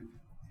creative.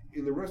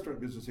 In the restaurant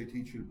business, they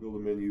teach you to build a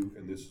menu,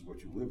 and this is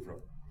what you live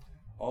from.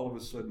 All of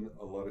a sudden,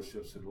 a lot of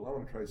chefs said, well, I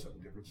want to try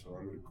something different, so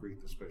I'm going to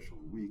create the special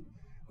of the week.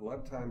 A lot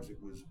of times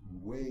it was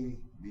way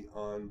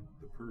beyond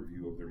the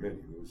purview of their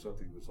menu. It was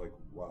something that was like,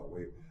 wow,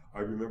 wait. I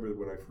remember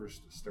when I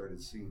first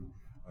started seeing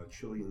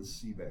Chilean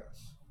sea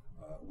bass,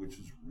 which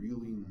is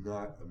really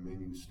not a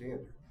menu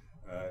standard.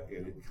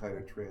 And it kind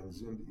of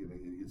transcended,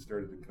 it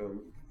started to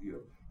come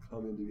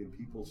into, and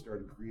people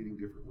started creating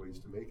different ways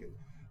to make it.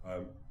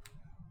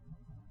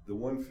 The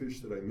one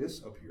fish that I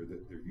miss up here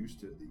that they used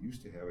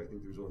to have, I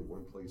think there's only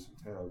one place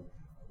in town,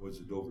 was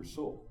a Dover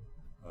sole.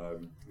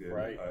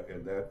 Right.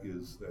 And that's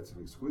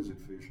an exquisite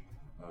fish.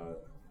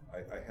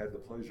 I had the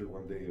pleasure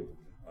one day of,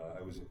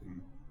 I was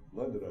in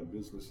London on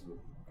business, and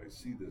I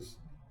see this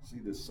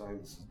sign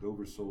that says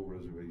Dover sole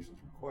reservations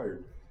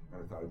required,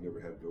 and I thought I'd never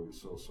had Dover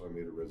sole, so I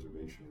made a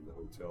reservation in the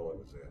hotel I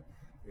was at,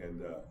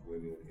 and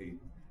went in and ate,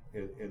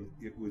 and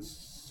it was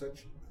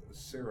such a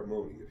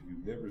ceremony. If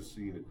you've never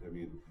seen it, I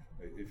mean,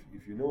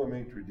 if you know a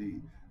maitre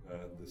d',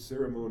 the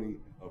ceremony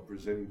of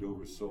presenting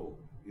Dover sole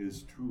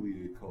is truly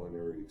a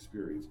culinary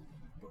experience.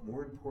 But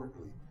more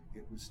importantly,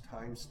 it was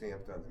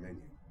time-stamped on the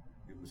menu.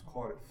 It was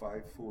caught at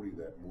 5:40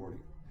 that morning.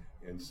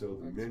 And so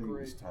the menu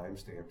was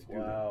time-stamped to do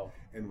that.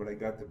 And when I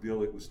got the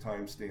bill, it was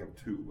time-stamped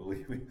too,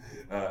 believe me.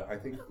 I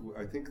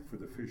think for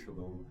the fish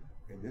alone,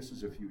 and this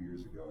is a few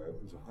years ago,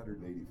 it was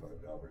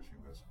 $185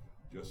 US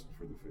just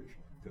for the fish.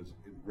 Because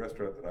in the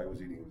restaurant that I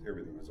was eating,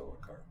 everything was a la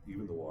carte,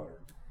 even the water.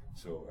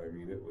 So, I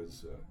mean, it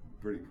was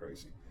pretty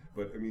pricey.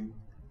 But I mean,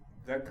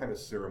 that kind of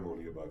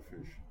ceremony about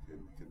fish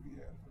can be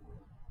had.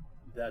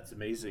 That's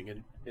amazing.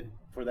 And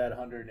for that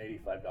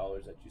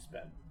 $185 that you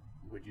spent,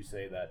 would you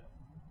say that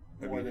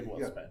more than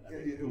well spent? I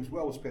mean, it was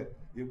well spent.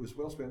 It was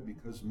well spent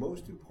because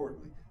most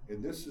importantly,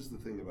 and this is the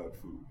thing about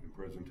food and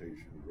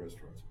presentation in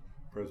restaurants,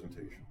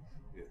 presentation.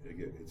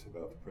 Again, it's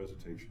about the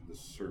presentation, the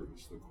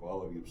service, the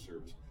quality of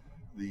service.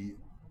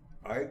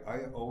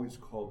 I always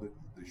called it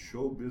the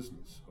show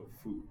business of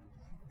food.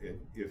 And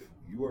if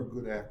you are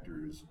good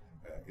actors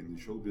in the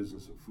show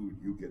business of food,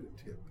 you get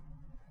a tip.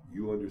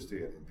 You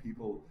understand. And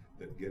people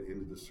that get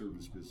into the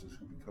service business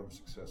who become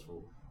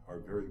successful are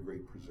very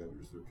great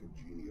presenters. They're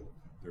congenial.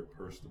 They're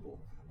personable.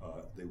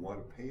 They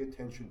want to pay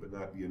attention but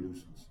not be a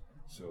nuisance.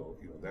 So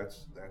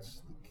that's the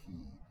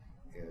key.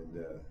 And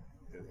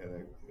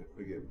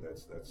again,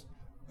 that's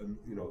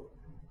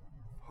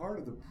part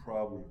of the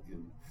problem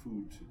in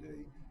food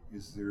today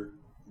is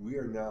we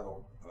are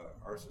now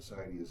our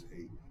society is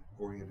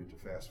oriented to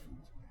fast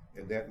foods,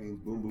 and that means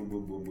boom, boom,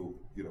 boom, boom, boom.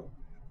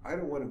 I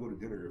don't want to go to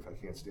dinner if I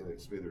can't stay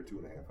there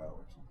 2.5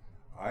 hours.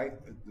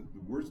 The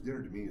worst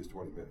dinner to me is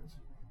 20 minutes.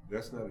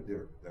 That's not a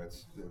dinner.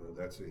 That's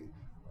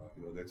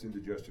that's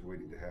indigestion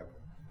waiting to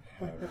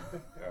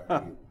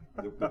happen.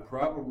 The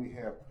problem we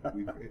have,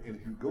 and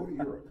if you go to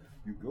Europe,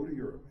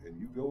 and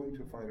you go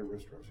into finer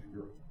restaurants in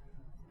Europe,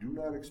 do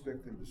not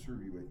expect them to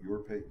serve you at your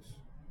pace.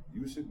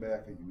 You sit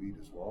back and you eat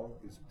as long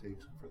as it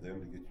takes for them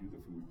to get you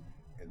the food,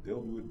 and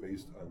they'll do it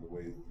based on the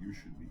way you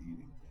should be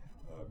eating.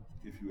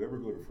 If you ever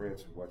go to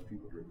France and watch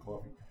people drink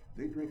coffee,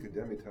 they drink a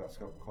demi-tasse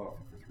cup of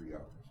coffee for 3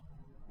 hours.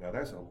 Now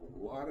that's a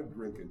lot of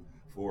drinking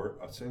for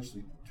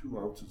essentially 2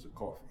 ounces of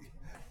coffee,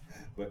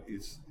 but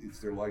it's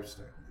their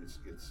lifestyle.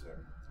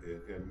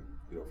 And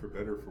for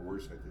better or for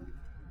worse, I think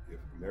if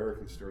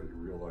Americans started to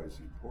realize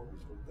the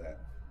importance of that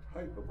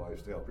type of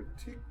lifestyle,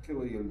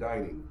 particularly in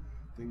dining,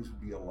 things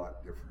would be a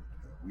lot different.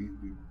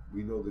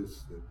 We know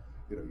this,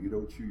 that you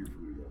don't chew your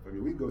food enough. I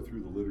mean, we go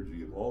through the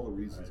liturgy of all the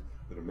reasons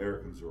that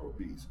Americans are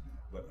obese,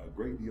 but a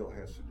great deal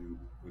has to do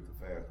with the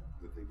fact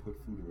that they put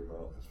food in their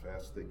mouth as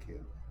fast as they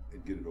can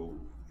and get it over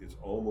with. It's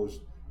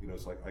almost,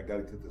 it's like, I got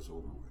to get this over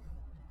with.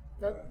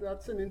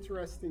 That's an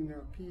interesting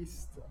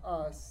piece to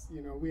us.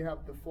 We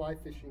have the fly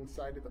fishing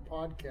side of the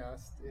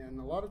podcast, and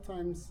a lot of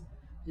times,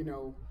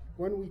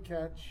 when we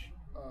catch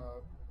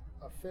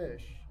a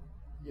fish,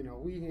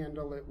 we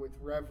handle it with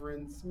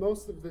reverence.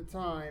 Most of the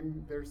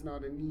time, there's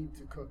not a need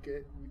to cook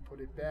it. We put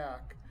it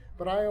back.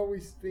 But I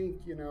always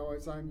think,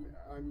 as I'm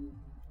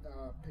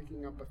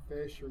picking up a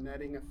fish or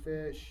netting a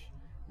fish,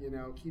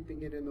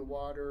 keeping it in the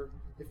water,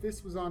 if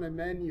this was on a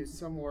menu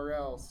somewhere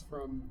else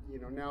from,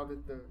 now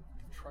that the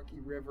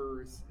Truckee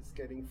River is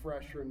getting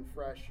fresher and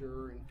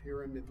fresher, and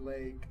Pyramid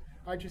Lake,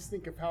 I just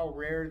think of how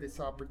rare this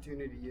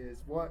opportunity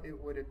is, what it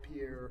would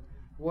appear,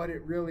 what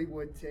it really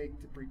would take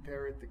to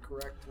prepare it the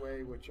correct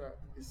way, which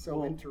is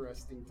so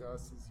interesting to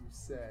us, as you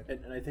said.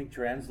 And I think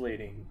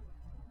translating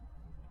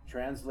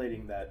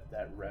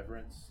that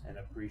reverence and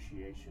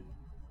appreciation,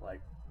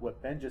 like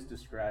what Ben just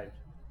described,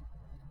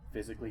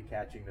 physically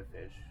catching the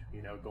fish,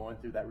 going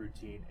through that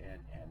routine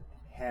and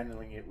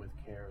handling it with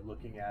care,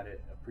 looking at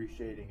it,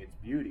 appreciating its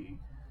beauty,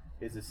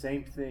 is the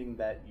same thing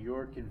that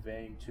you're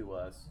conveying to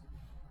us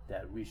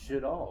that we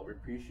should all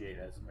appreciate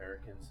as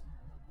Americans.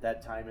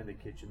 That time in the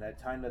kitchen, that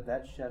time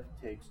that chef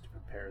takes to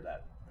prepare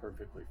that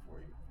perfectly for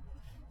you,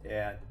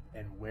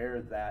 and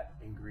where that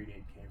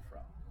ingredient came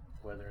from,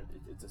 whether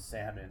it's a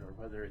salmon or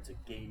whether it's a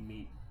game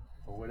meat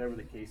or whatever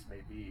the case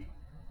may be,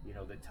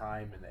 the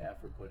time and the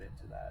effort put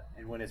into that.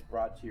 And when it's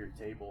brought to your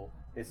table,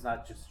 it's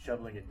not just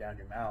shoveling it down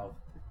your mouth,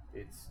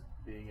 it's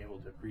being able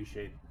to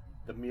appreciate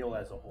the meal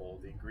as a whole,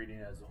 the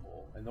ingredient as a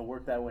whole, and the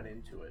work that went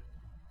into it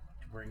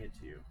to bring it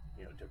to you,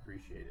 to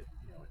appreciate it,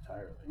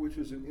 entirely. Which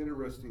is an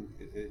interesting,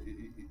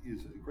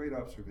 is a great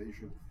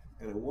observation,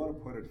 and I want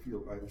to put it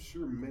field. I'm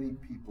sure many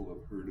people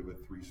have heard of a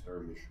 3-star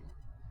Michelin,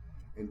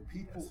 and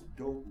people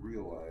don't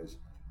realize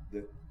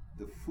that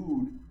the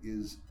food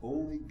is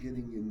only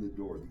getting in the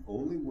door. The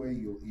only way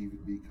you'll even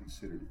be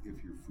considered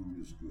if your food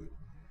is good.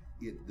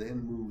 It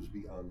then moves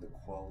beyond the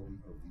quality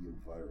of the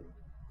environment,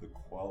 the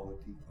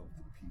quality of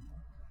the people,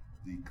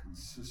 the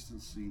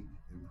consistency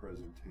in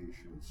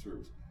presentation and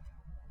service.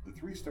 The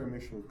 3-star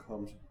Michelin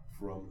comes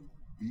from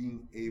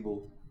being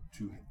able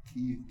to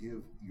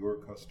give your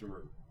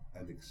customer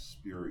an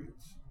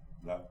experience,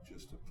 not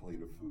just a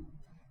plate of food.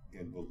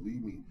 And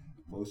believe me,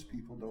 most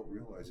people don't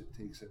realize it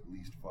takes at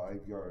least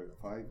 5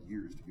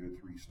 years to get a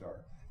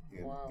 3-star.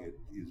 And it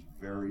is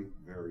very,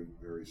 very,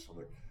 very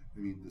select. I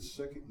mean, the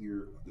second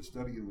year, the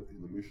study in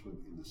the Michelin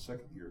in the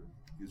second year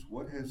is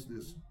what has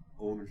this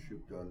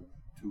ownership done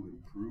to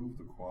improve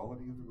the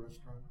quality of the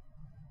restaurant,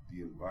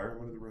 the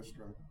environment of the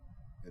restaurant,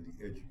 and the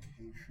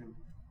education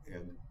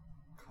and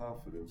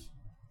confidence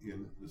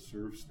in the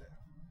serve staff.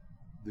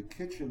 The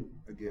kitchen,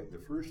 again, the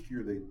first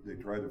year they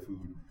try the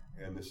food,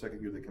 and the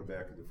second year they come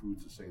back and the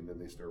food's the same, then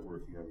they start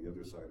working on the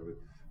other side of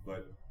it.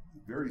 But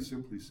very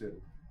simply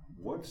said,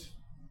 once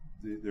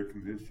they're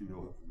convinced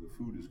the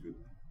food is good,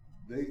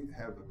 they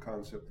have a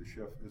concept, the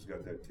chef has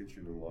got that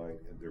kitchen in line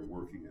and they're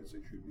working as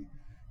they should be.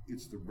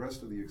 It's the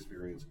rest of the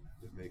experience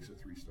that makes a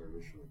 3-star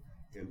Michelin.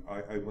 And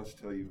I must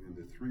tell you, in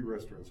the 3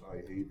 restaurants I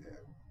ate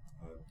at,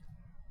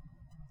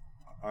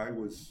 I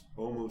was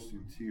almost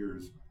in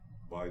tears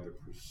by the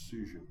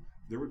precision.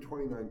 There were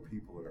 29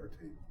 people at our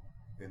table.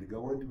 And to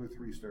go into a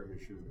 3-star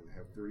Michelin and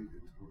have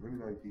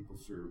 29 people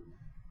served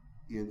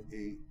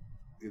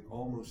it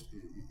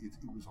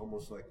was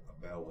almost like a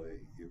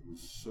ballet. It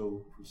was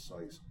so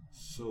precise,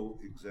 so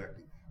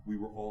exacting. We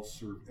were all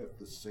served at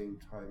the same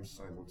time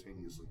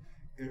simultaneously.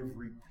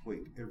 Every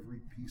plate,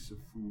 every piece of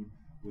food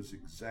was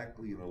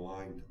exactly in a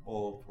line to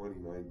all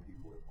 29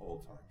 people at all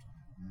times.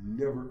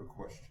 Never a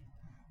question.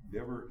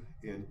 Never,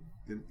 and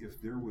then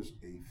if there was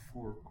a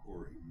fork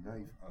or a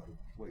knife out of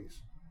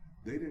place,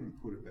 they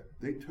didn't put it back.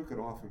 They took it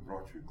off and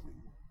brought you a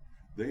clean one.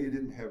 They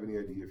didn't have any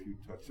idea if you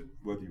touched it,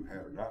 whether you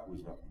had or not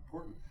was not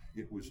important.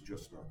 It was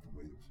just not the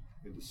way it was.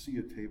 And to see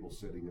a table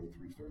setting in a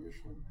 3-star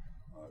Michelin,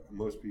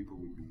 most people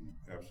would be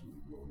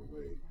absolutely blown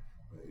away.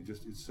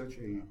 It's such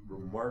a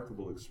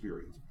remarkable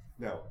experience.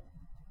 Now,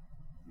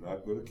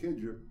 not going to kid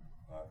you,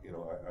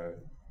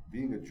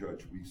 being a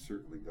judge, we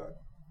certainly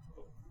got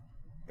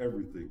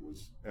everything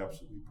was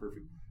absolutely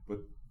perfect,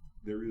 but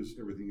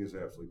everything is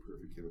absolutely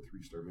perfect in a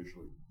 3-star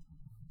Michelin.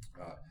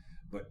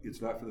 But it's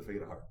not for the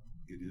faint of heart.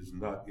 It is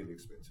not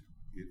inexpensive.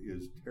 It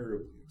is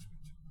terribly expensive.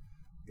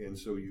 And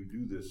so you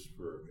do this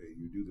for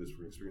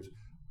experience.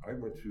 I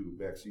went to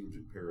Maxime's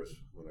in Paris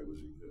when I was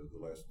in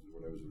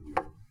Lyon,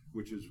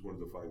 which is one of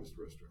the finest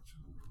restaurants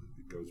in the world.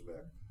 It goes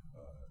back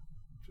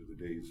to the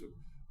days of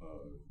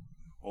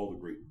all the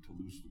great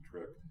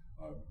Toulouse-Lautrec,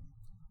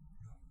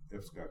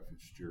 F. Scott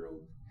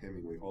Fitzgerald,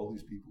 Hemingway. All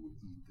these people would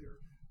eat there.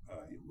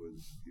 It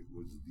was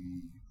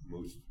the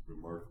most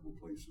remarkable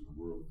place in the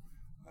world.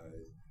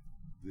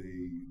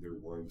 Their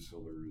wine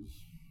cellar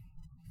is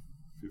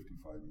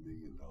 $55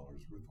 million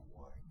worth of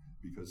wine,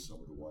 because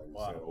some of the wine is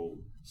that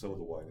old. Some of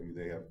the wine, I mean,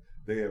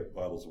 they have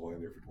bottles of wine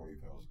there for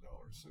 $20,000.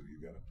 So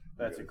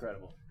That's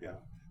incredible. Yeah,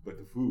 but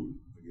the food,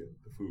 the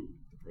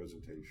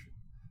presentation,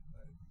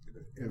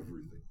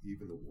 everything,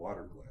 even the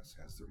water glass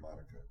has their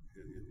Monica.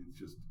 It's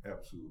just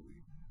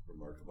absolutely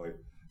remarkable.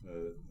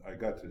 I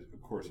got to,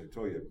 of course, I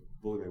told you,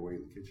 bully my way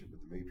in the kitchen,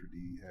 but the maitre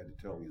d' had to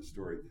tell me a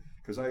story.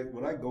 Because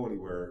when I go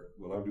anywhere,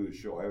 when I'm doing a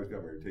show, I always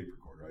got my tape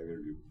recorder. I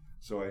interview.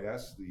 So I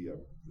asked the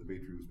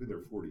maitre, who's been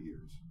there 40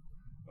 years.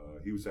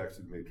 He was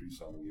actually the maitre d'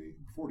 sommelier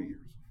 40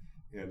 years.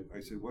 And I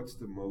said, what's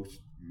the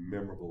most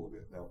memorable of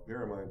it? Now,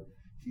 bear in mind,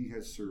 he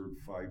has served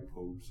 5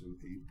 popes and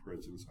 8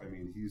 presidents. I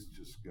mean, he's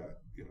just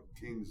got,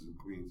 kings and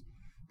queens.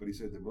 But he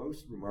said the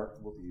most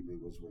remarkable evening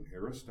was when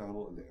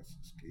Aristotle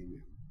Onassis came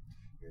in.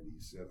 And he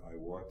said, I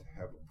want to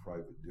have a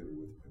private dinner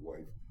with my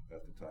wife.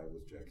 At the time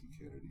was Jackie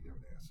Kennedy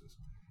Onassis.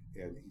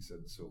 And he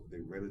said, so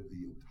they rented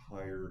the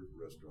entire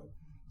restaurant.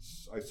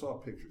 I saw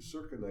pictures,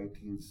 circa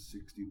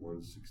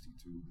 1961,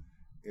 62,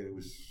 and it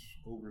was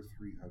over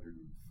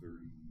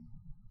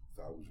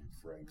 330,000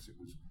 francs. It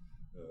was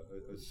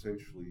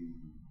essentially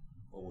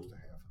almost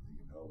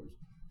 $500,000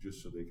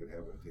 just so they could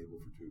have a table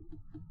for 2.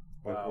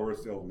 But Wow.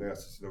 Aristotle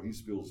Onassis, he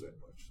spills that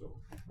much, so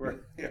Right.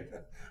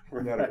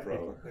 we're not a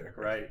problem.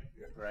 Right.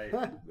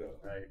 No.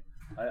 Right.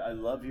 I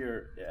love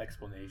your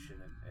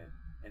explanation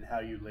and how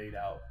you laid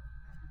out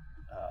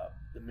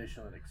the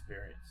Michelin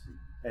experience.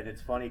 And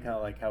it's funny, kind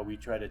of like how we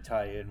try to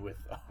tie in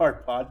with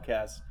our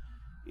podcast.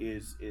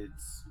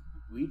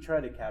 We try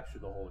to capture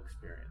the whole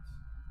experience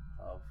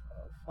of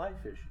fly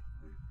fishing.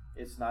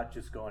 It's not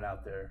just going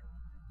out there,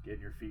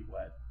 getting your feet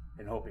wet,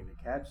 and hoping to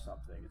catch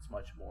something. It's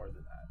much more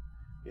than that.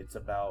 It's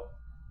about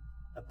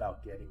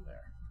getting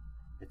there.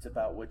 It's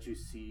about what you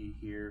see,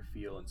 hear,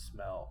 feel, and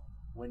smell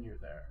when you're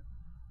there.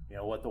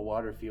 What the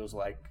water feels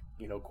like,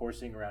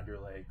 coursing around your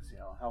legs,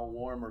 how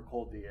warm or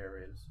cold the air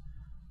is.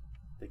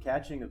 The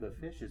catching of the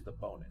fish is the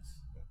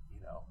bonus,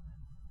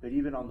 But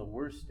even on the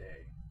worst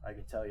day, I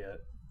can tell you,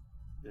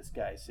 this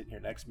guy sitting here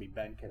next to me,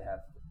 Ben, could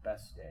have the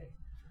best day,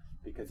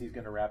 because he's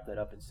going to wrap that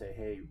up and say,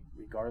 hey,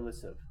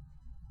 regardless of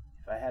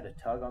if I had a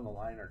tug on the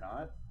line or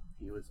not,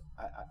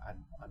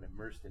 I'm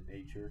immersed in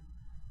nature,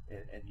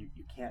 and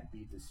you can't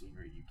beat the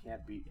scenery. You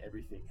can't beat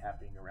everything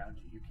happening around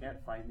you. You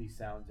can't find these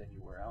sounds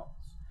anywhere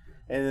else.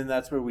 And then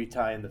that's where we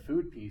tie in the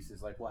food piece,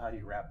 is like, well, how do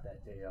you wrap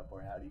that day up,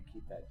 or how do you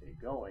keep that day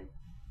going?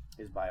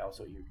 Is by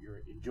also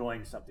you're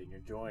enjoying something. You're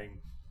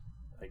enjoying,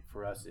 like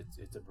for us,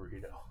 it's a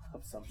burrito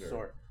of some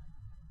sort,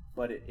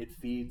 but it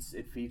feeds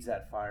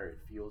that fire.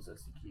 It fuels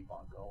us to keep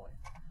on going.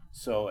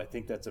 So I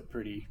think that's a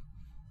pretty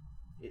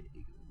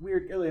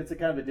weird. It's a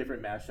kind of a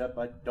different mashup.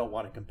 I don't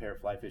want to compare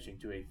fly fishing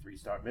to a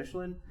 3-star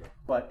Michelin,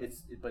 but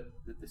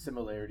the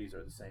similarities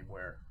are the same,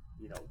 where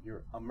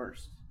you're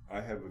immersed. I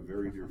have a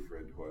very dear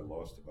friend who I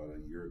lost about a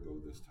year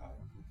ago this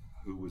time,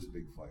 who was a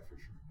big fly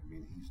fisher. I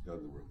mean, he's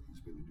done the world.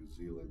 He's been to New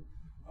Zealand.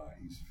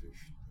 He's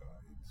fished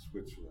in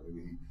Switzerland. I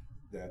mean,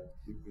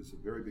 it was a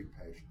very big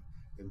passion.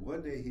 And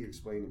one day he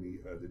explained to me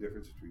the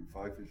difference between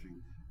fly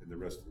fishing and the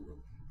rest of the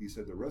world. He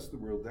said, the rest of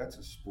the world, that's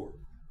a sport.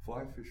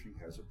 Fly fishing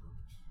has a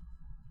purpose.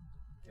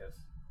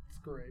 Yes. It's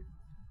great.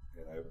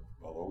 and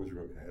I'll always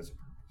remember it has a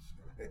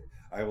purpose.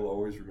 I will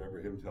always remember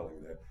him telling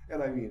me that.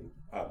 And I mean,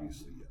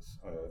 obviously, yes.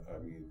 I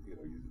mean, you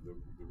know,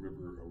 the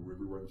river, a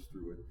river runs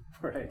through it.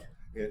 Right.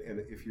 And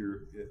if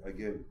you're,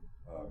 again,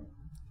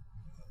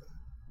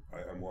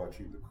 I'm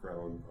watching The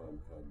Crown on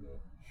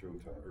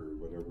Showtime or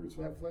whatever it's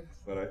on. Netflix.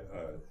 But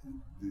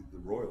the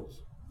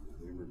Royals,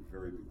 they were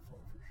very big fly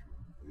fishers.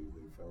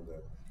 They found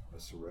that a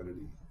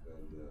serenity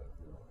and you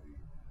know,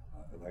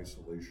 an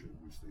isolation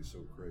which they so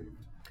craved.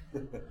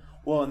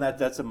 Well, and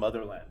that's a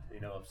motherland,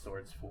 you know, of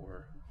sorts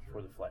for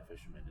the fly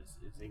fishermen.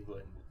 Is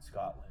England and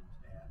Scotland,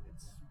 and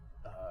it's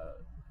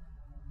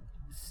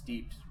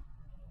steeped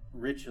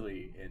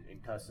richly in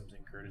customs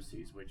and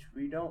courtesies, which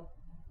we don't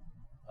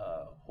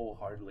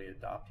wholeheartedly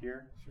adopt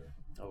here. Sure.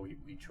 So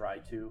we try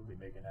to, we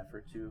make an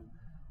effort to,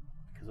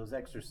 because those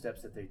extra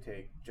steps that they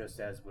take, just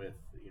as with,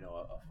 you know,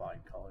 a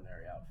fine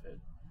culinary outfit,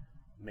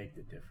 make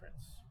the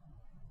difference,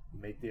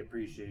 make the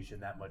appreciation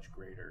that much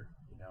greater.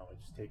 You know,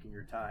 it's taking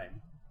your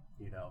time.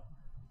 You know,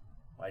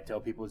 what I tell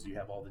people is you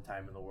have all the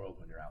time in the world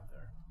when you're out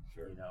there.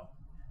 Sure. You know,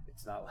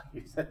 it's not like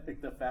you said,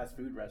 like the fast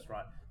food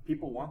restaurant.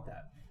 People want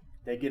that.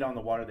 They get on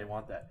the water, they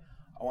want that.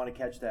 I want to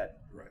catch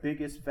that Right.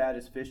 biggest,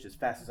 fattest fish as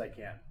fast as I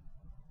can.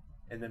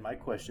 And then my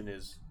question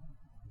is,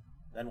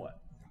 then what?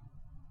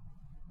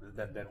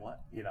 Then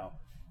what? You know,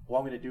 well,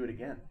 I'm going to do it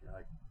again. You're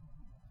like,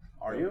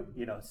 are you?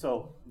 You know,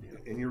 so. You know.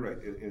 And you're right.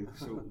 And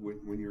so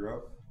when you're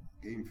out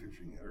game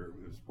fishing or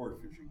sport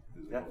fishing,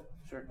 Yeah,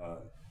 sure.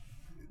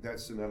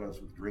 That's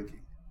synonymous with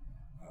drinking,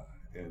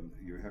 and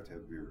you have to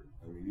have beer.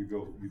 I mean, you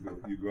go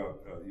out.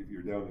 If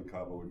you're down in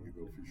Cabo and you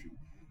go fishing,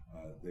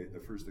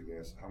 the first thing they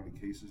ask, how many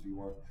cases do you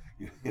want?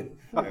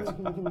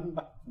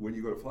 When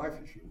you go to fly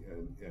fishing,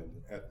 and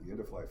at the end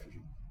of fly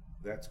fishing,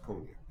 that's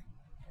cognac.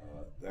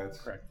 That's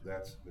correct.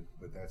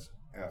 But that's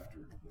after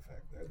the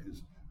fact. That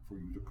is for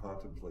you to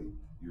contemplate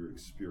your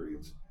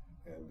experience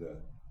and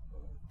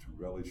to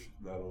relish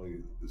not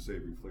only the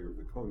savory flavor of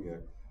the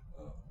cognac,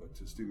 but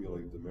to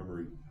stimulate the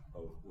memory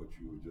of what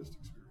you had just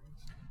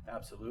experienced.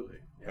 Absolutely.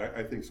 Yeah.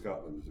 I think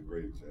Scotland is a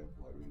great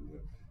example. I mean,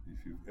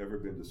 if you've ever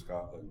been to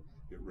Scotland,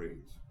 it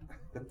rains.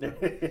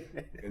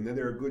 And then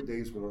there are good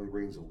days when it only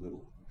rains a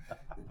little.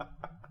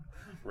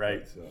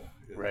 Right.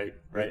 But, Right.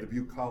 The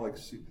bucolic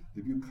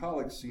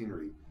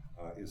scenery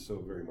is so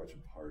very much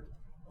a part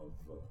of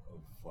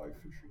fly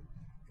fishing.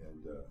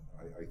 And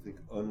I think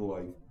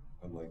unlike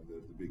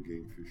the big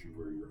game fishing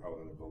where you're out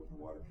on a boat in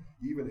the water,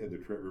 even in the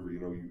Trent River, you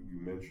know, you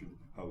mentioned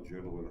how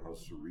gentle and how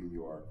serene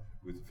you are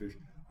with fish.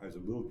 As a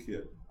little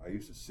kid, I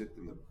used to sit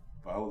in the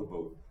bow of the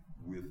boat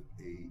with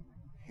a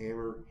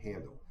hammer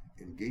handle.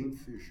 And game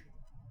fish,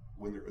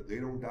 when they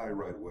don't die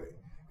right away.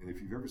 And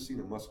if you've ever seen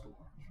a muskellunge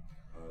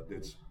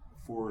that's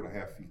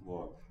 4.5 feet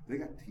long, they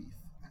got teeth.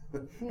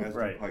 As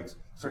Right. do pikes.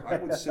 So I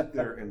would sit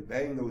there and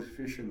bang those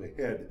fish in the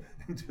head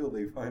until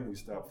they finally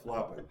stopped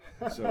flopping.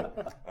 So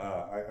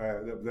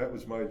that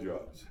was my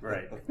job.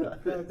 Right.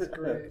 That's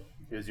great.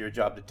 It was your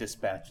job to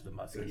dispatch the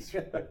muskies.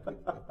 That's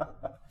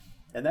right.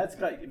 And that's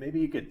maybe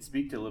you could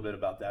speak to a little bit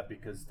about that,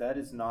 because that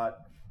is not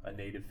a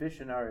native fish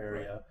in our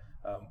area.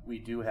 We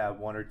do have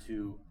one or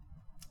two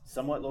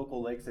somewhat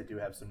local lakes that do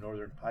have some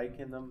northern pike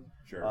in them.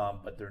 Sure.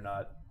 But they're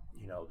not,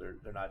 you know,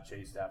 they're not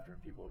chased after,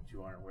 and people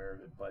too aren't aware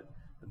of it. But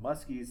the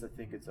muskies, I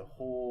think it's a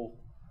whole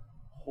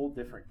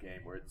different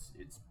game where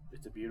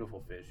it's a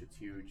beautiful fish. It's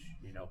huge,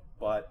 you know,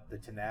 but the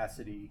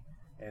tenacity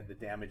and the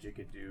damage it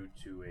could do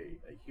to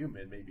a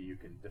human, maybe you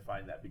can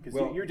define that, because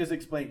you're just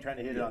explaining trying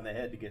to hit it on the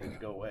head to get it to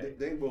go away.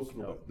 They will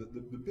slow.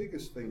 The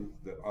biggest thing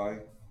that I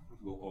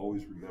will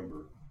always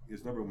remember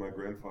is, number one, my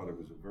grandfather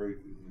was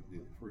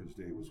for his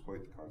day, was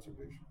quite the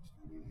conservationist.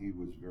 I mean, he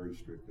was very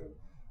strict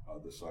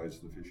on the size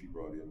of the fish he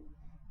brought in.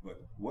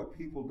 But what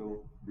people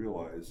don't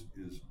realize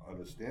is, on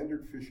a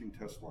standard fishing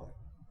test line,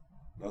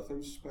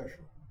 nothing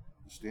special.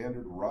 The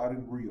standard rod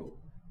and reel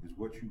is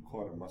what you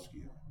caught a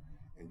muskie on.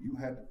 And you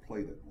had to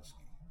play that muskie.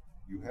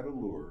 You had a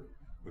lure,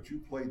 but you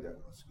played that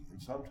muskie.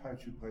 And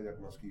sometimes you play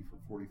that muskie for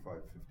 45,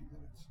 50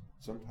 minutes,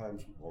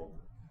 sometimes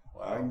longer.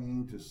 Wow. I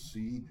mean, to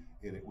see,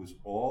 and it was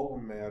all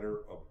a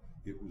matter of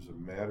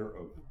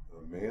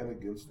a man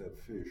against that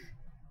fish,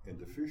 and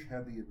the fish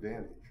had the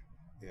advantage.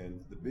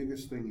 And the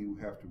biggest thing you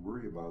have to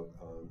worry about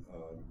on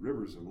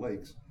rivers and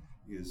lakes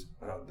is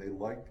they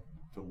like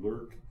to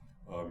lurk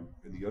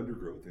in the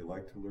undergrowth. They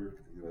like to lurk.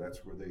 You know,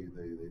 that's where they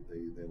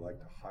like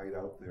to hide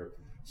out there.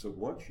 So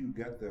once you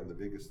get them, the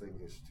biggest thing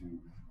is to.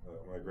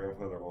 My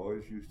grandfather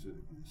always used to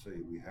say,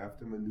 we have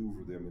to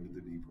maneuver them into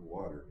the deeper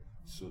water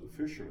so the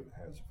fisherman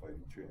has a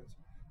fighting chance.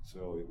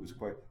 So it was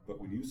quite. But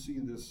when you see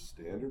this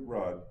standard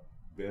rod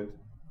bent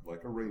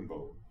like a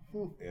rainbow,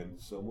 and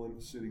someone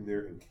sitting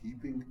there and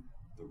keeping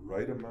the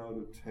right amount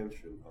of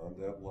tension on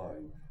that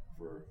line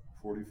for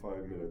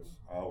 45 minutes,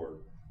 hour,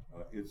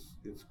 it's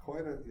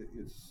quite a,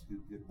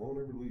 it won't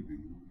ever leave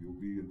you.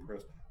 You'll be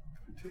impressed,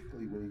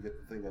 particularly when you get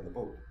the thing on the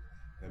boat.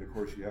 And of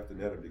course you have to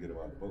net him to get him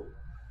on the boat.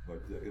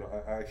 But you know,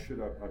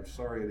 I'm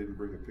sorry I didn't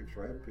bring a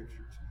picture. I have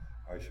pictures.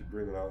 I should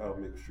bring it out. I'll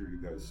make sure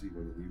you guys see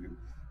one, and you can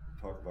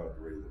talk about it at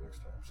the radio the next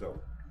time. So.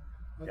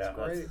 That's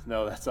great.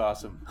 That's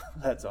awesome.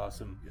 That's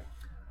awesome.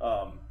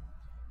 Yeah.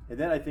 And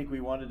then I think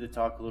we wanted to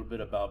talk a little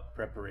bit about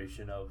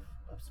preparation of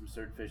some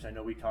certain fish. I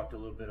know we talked a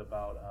little bit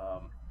about,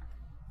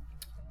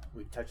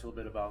 we touched a little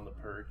bit about on the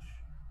perch,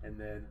 and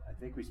then I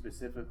think we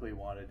specifically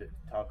wanted to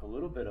talk a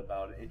little bit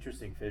about an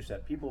interesting fish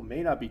that people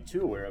may not be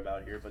too aware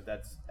about here, but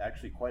that's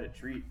actually quite a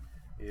treat,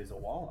 is a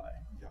walleye.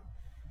 Yeah.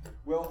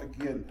 Well,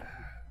 again,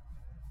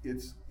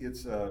 it's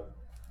a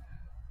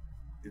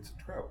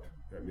trout.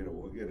 I mean,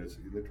 again, it's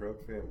in the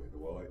trout family, the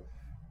walleye.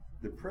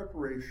 The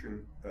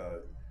preparation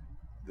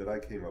that I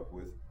came up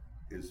with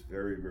is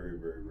very, very,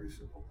 very, very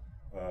simple.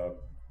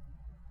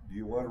 Do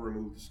you want to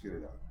remove the skin or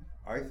not?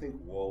 I think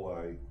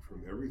walleye,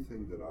 from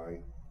everything that I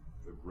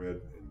have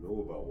read and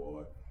know about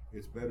walleye,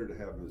 it's better to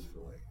have them as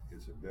fillet.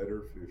 It's a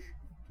better fish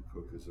to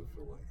cook as a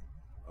fillet.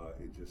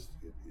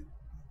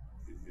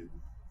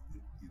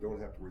 You don't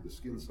have to wear the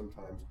skin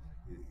sometimes.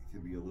 It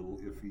can be a little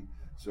iffy.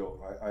 So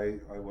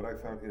what I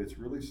found, and it's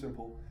really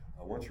simple.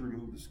 Once you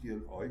remove the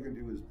skin, all you're going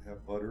to do is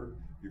have butter.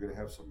 You're going to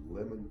have some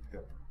lemon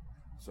pepper,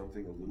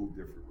 something a little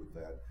different with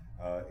that.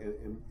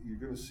 And you're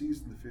going to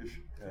season the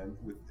fish and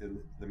with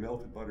the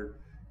melted butter,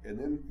 and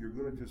then you're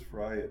going to just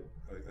fry it.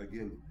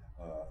 Again,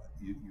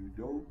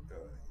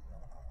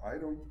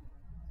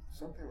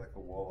 something like a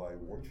walleye,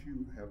 once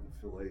you have the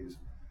fillets,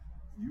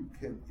 you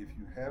can,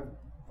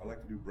 I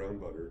like to do brown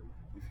butter.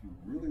 If you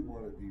really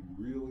want to be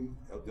really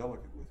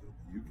delicate with it,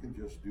 you can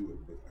just do it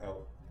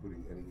without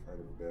putting any kind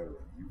of a batter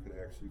on it. You can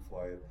actually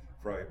fry it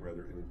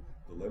in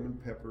the lemon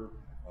pepper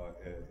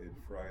and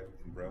fry it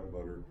in brown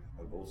butter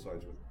on both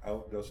sides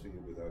without dusting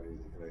it, without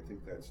anything. And I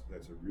think that's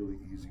a really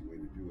easy way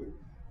to do it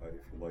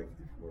if you want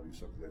to do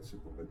something that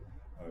simple. But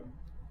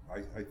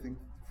I think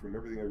from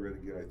everything I read,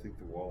 again, I think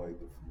the walleye,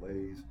 the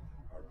fillets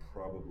are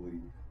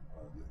probably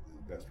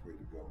the best way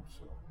to go.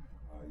 So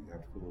you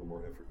have to put a little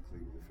more effort in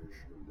cleaning the fish,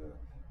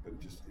 but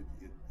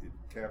it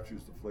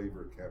captures the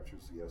flavor, it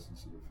captures the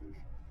essence of the fish.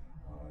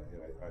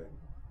 And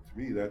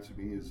to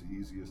me is the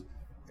easiest.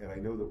 And I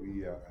know that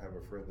we have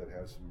a friend that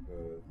has some.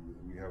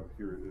 We have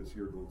here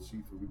Gold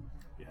Seafood.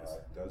 Yes.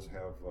 Does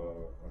have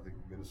I think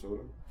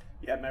Minnesota.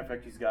 Yeah, matter of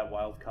fact, he's got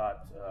wild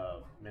caught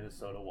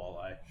Minnesota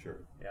walleye. Sure.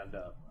 And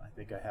I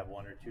think I have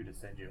one or two to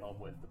send you home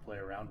with to play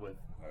around with.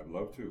 I'd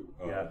love to.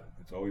 Yeah.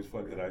 It's always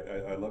fun, and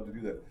I love to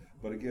do that.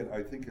 But again,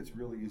 I think it's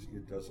really easy.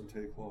 It doesn't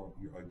take long.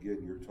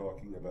 You're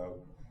talking about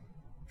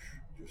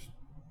just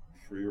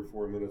 3 or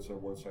 4 minutes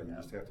on one side. You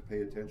just have to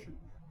pay attention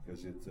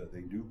because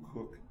they do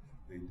cook.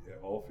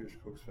 All fish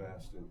cooks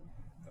fast, and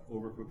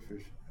overcooked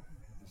fish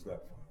is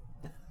not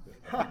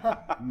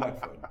fun. Not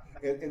fun.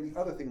 And the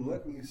other thing,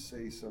 let me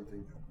say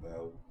something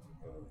about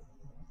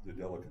the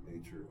delicate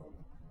nature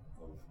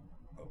of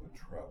a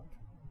trout.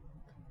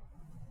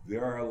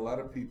 There are a lot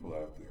of people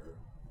out there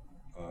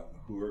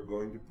who are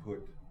going to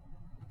put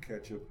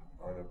ketchup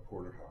on a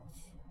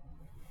porterhouse,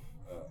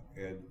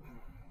 and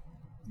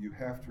you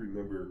have to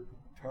remember,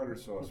 tartar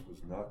sauce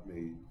was not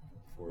made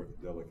for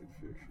delicate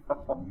fish.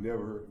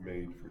 Never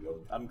made for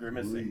delicate. I'm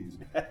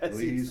grimacing.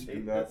 Please do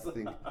not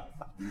think.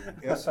 The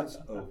essence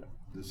of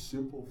the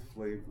simple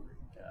flavoring,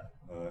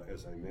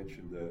 as I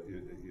mentioned,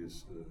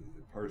 is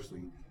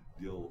parsley,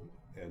 dill,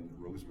 and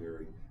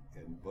rosemary,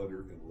 and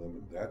butter and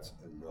lemon. That's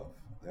enough.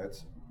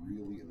 That's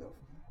really enough.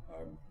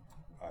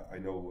 I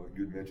know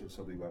you had mentioned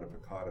something about a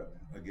piccata.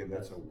 Again,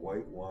 that's a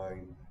white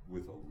wine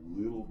with a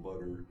little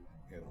butter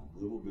and a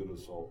little bit of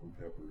salt and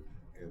pepper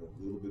and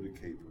a little bit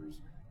of capers,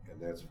 and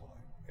that's fine.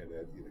 And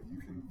that you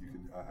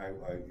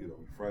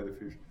fry the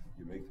fish,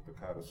 you make the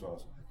piccata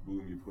sauce,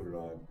 boom, you put it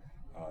on,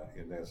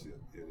 and that's it.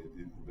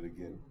 But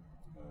again,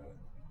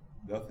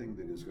 nothing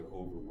that is going to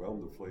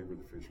overwhelm the flavor of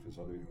the fish, because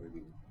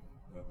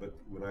but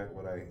when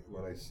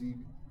I see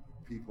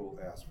people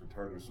ask for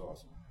tartar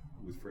sauce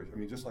with fresh,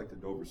 just like the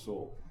Dover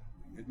sole,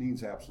 it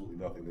needs absolutely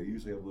nothing. They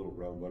usually have a little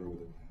brown butter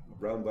with it.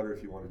 Brown butter,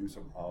 if you want to do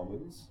some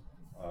almonds.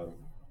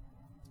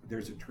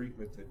 There's a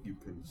treatment that you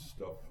can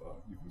stuff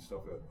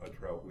a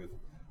trout with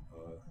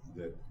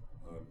that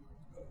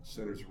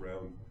centers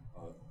around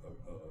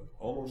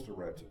almost a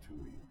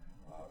ratatouille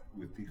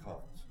with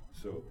pecans.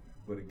 So,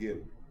 but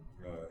again,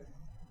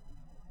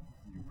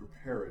 you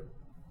prepare it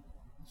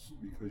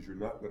because you're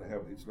not going to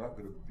have, it's not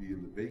going to be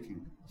in the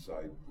baking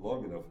side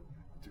long enough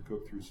to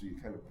cook through. So you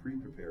kind of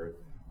pre-prepare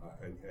it,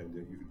 and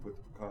you can put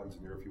the pecans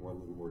in there if you want a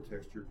little more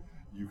texture.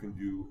 You can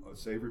do a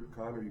savory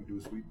pecan, or you can do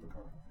a sweet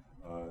pecan.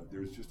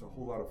 There's just a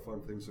whole lot of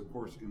fun things. Of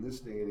course, in this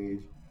day and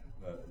age,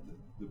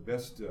 the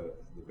best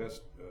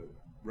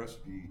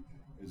recipe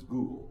is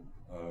Google.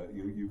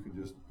 You can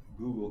just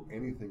Google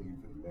anything you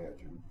can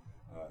imagine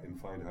and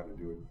find how to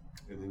do it.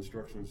 And the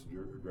instructions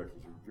and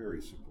directions are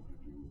very simple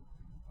to do.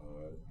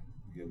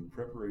 Again,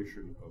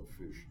 preparation of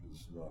fish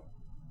is not.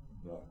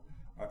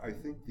 I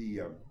think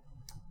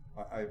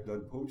I've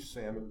done poached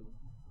salmon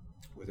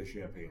with a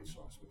champagne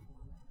sauce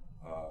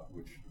before,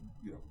 which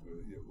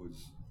it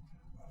was.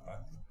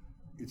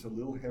 It's a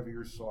little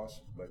heavier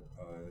sauce, but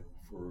it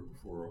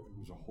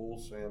was a whole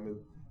salmon,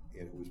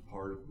 and it was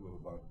part of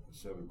about a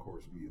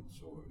 7-course meal.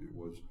 So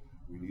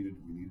we needed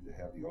to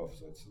have the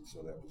offsets, and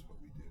so that was what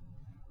we did.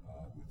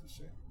 with the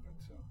salmon.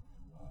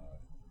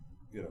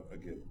 But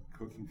again,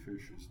 cooking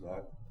fish is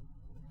not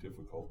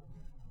difficult,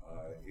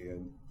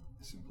 and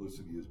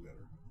simplicity is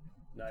better.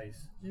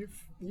 Nice.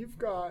 You've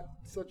got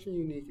such a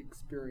unique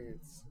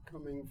experience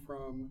coming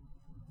from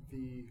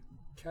the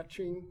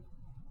catching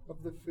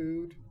of the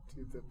food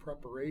to the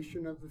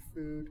preparation of the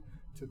food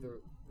to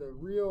the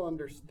real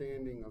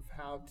understanding of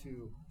how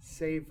to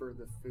savor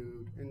the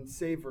food and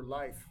savor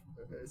life,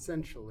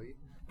 essentially.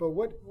 But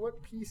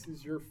what piece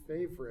is your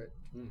favorite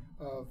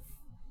of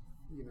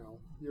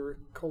your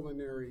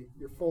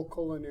full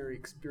culinary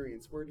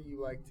experience? Where do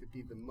you like to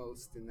be the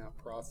most in that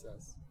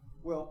process?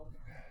 Well,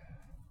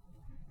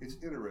 it's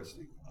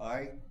interesting.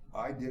 I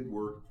did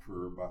work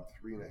for about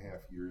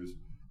 3.5 years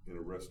in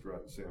a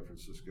restaurant in San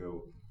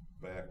Francisco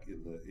back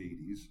in the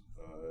 80s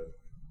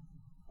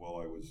while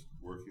I was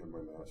working on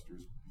my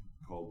master's,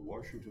 called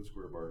Washington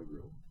Square Bar and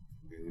Grill.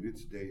 And in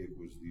its day, it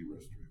was the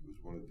restaurant. It was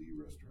one of the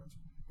restaurants.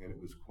 And it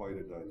was quite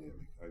a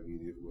dynamic. I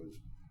mean, it was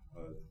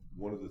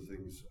one of the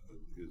things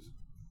is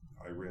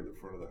I ran the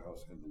front of the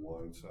house and the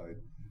wine side,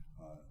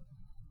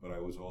 but I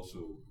was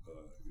also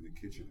in the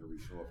kitchen every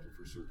so often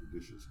for certain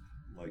dishes,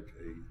 like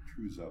a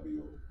true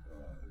Zabio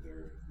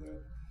there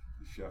that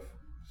the chef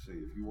say,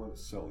 if you want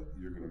to sell it,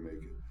 you're going to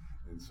make it.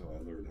 And so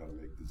I learned how to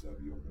make the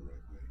Zabio the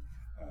right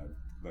way.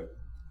 But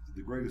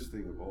the greatest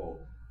thing of all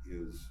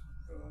is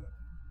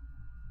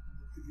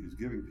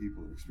giving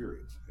people an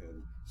experience.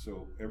 And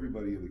so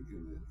everybody in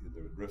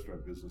the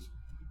restaurant business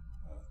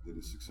that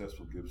is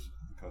successful gives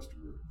the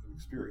customer an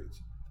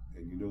experience.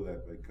 And you know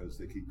that because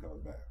they keep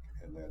coming back.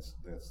 And that's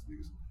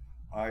these.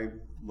 I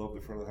love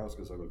the front of the house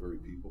because I'm a very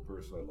people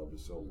person. I love to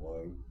sell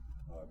wine,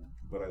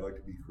 but I like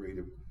to be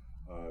creative.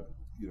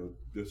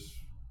 This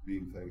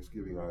being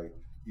Thanksgiving,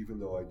 even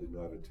though I did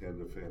not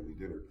attend a family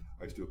dinner,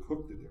 I still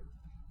cooked the dinner,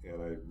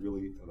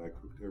 and I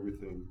cooked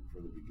everything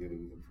from the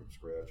beginning and from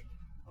scratch.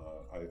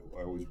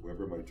 I always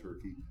remember my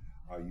turkey.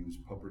 I use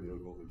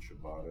pumpernickel and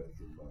ciabatta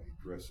in my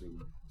dressing,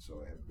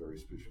 so I have a very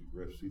special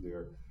recipe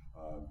there.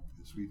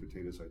 The sweet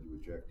potatoes, I do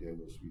a Jack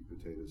Daniel's sweet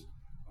potatoes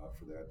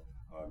for that.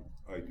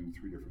 I do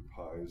 3 different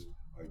pies.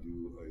 I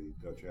do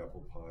a Dutch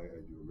apple pie,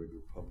 I do a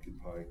regular pumpkin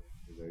pie,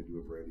 and then I do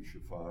a brandy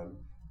chiffon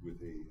with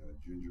a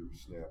ginger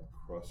snap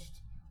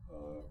crust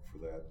for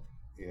that.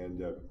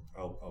 And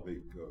I'll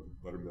make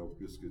buttermilk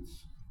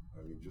biscuits.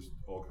 I mean, just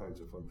all kinds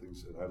of fun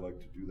things, and I like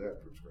to do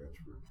that from scratch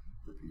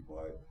for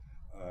people.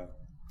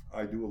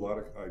 I do a lot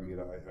of.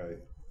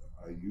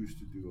 I used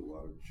to do a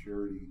lot of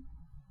charity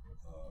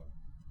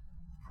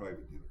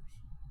private dinners,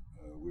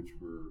 which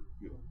were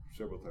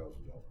several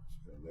 $1,000s,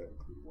 and that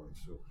included wine.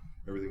 So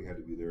everything had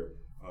to be there.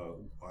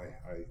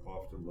 I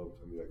often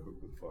loved. I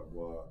cook with foie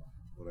gras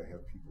when I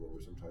have people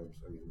over. Sometimes,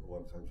 a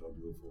lot of times I'll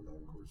do a full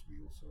 9-course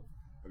meal. So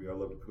I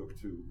love to cook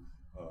too,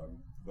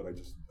 but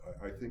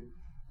I think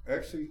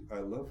actually I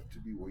love to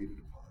be waited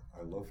upon.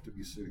 I love to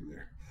be sitting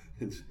there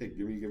and say,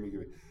 give me,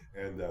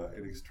 and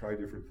try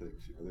different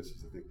things. This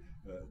is the thing.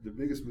 The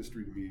biggest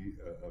mystery to me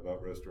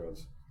about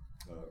restaurants,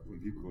 when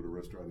people go to a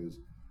restaurant, is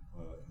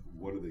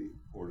what do they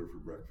order for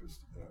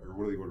breakfast, or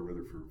what do they order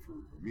rather for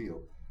a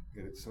meal?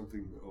 And it's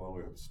something. Oh,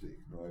 I have steak.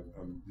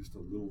 I'm just a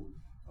little.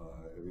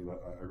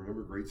 I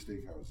remember great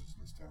steakhouses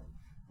in this town,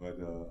 but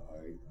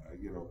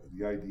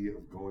the idea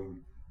of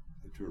going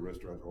to a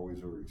restaurant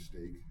always ordering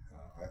steak.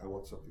 I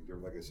want something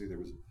different. Like I say, there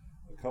was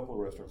a couple of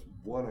restaurants.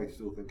 One I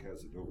still think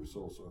has the Dover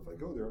sole, so if I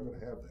go there, I'm going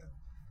to have that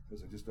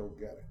because I just don't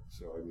get it.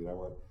 So I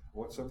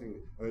want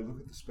something. I look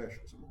at the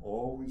specials. I'm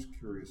always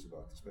curious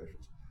about the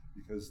specials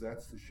because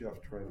that's the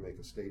chef trying to make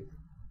a statement.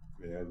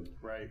 And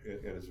right.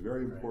 And it's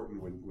very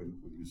important when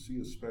you see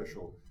a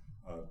special,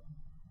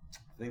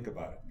 think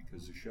about it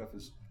because the chef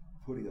is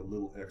putting a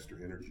little extra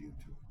energy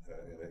into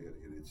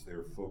it, and it's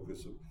their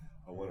focus of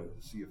I want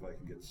to see if I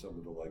can get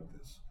someone to like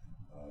this,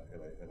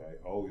 and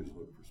I always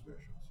look for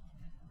specials.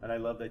 And I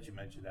love that you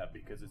mentioned that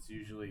because it's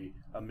usually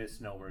a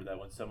misnomer that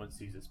when someone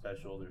sees a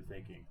special, they're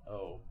thinking,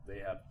 oh, they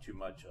have too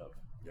much of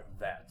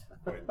that.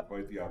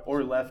 Quite the opposite.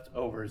 Or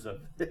leftovers of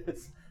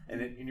this.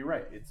 And you're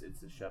right, it's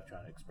the chef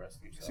trying to express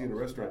themselves. See, in a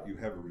restaurant, you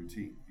have a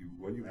routine.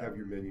 When you have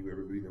your menu,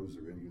 everybody knows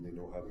their menu, and they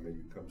know how the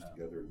menu comes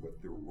together and what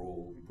their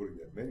role in putting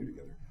that menu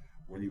together.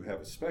 When you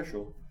have a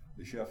special,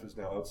 the chef is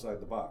now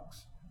outside the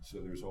box. So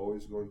there's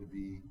always going to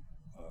be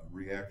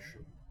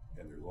reaction,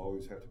 and there'll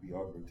always have to be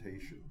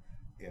augmentation,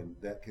 and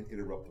that can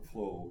interrupt the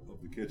flow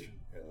of the kitchen.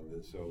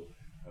 And so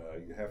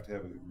you have to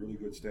have a really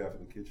good staff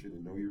in the kitchen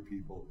and know your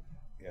people.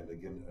 And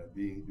again,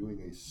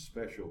 doing a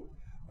special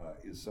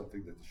is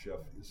something that the chef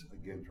is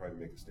again trying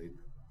to make a statement.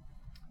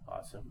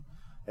 Awesome.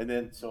 And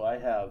then, so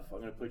I'm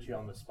going to put you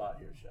on the spot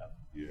here, Chef.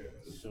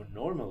 Yes. So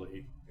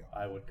normally,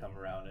 I would come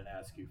around and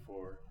ask you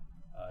for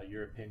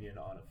your opinion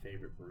on a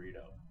favorite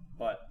burrito,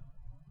 but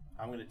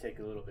I'm going to take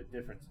a little bit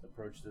different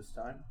approach this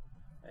time,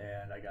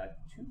 and I got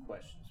 2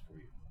 questions for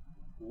you.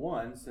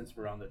 One, since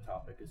we're on the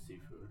topic of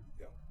seafood,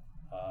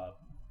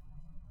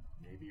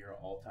 maybe your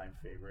all-time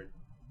favorite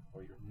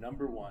or your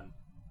number one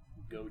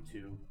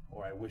go-to,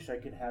 or I wish I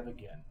could have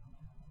again,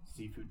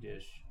 seafood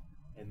dish,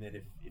 and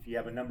then if you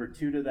have a number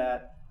 2 to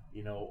that,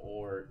 you know,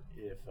 or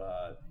if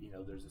you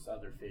know, there's this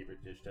other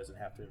favorite dish, doesn't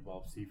have to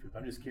involve seafood.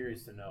 I'm just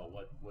curious to know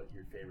what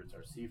your favorites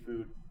are,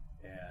 seafood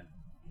and,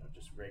 you know,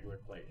 just regular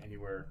plate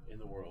anywhere in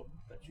the world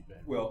that you've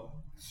been. Well,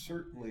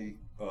 certainly,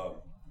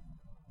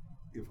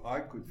 if I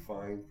could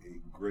find a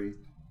great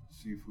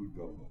seafood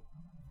gumbo,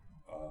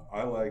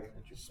 I like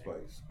Interesting.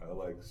 spice. I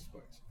like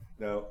spice.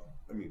 Now,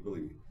 I mean,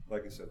 believe me,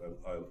 like I said,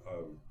 I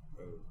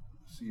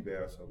sea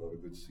bass. I love a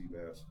good sea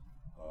bass.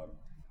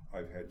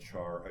 I've had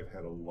char. I've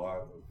had a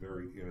lot of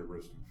very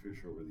interesting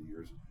fish over the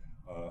years.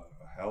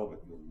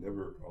 Halibut,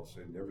 I'll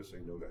say never say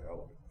no to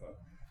halibut.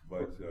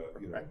 But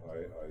you know,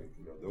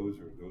 you know,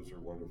 those are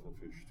wonderful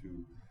fish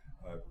too.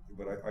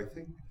 But I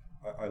think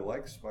I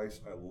like spice.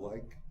 I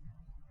like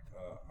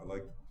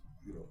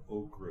you know,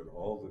 okra and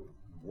all the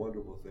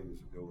wonderful things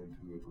that go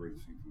into a great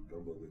seafood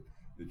gumbo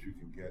that you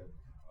can get.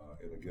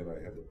 And again,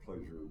 I had the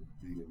pleasure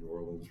of being in New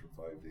Orleans for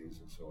 5 days,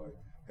 and so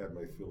I had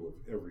my fill of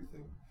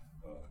everything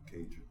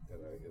Cajun.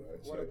 And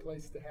What a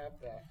place to have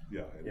that.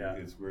 Yeah, and Yeah.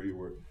 it's where you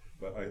were.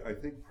 But I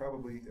think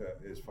probably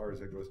as far as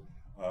that goes,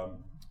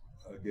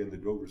 again, the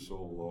Dover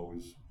sole will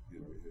always, you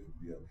know,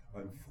 yeah.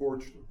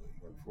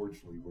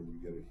 Unfortunately, when you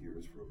get it here,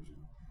 it's frozen,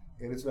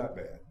 and it's not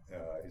bad.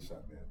 It's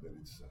not bad, but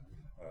it's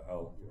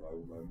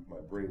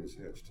my brain is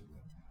etched to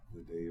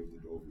the day of the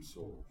Dover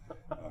sole.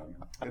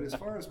 And as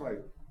far as my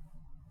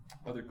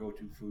other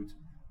go-to foods,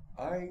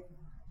 I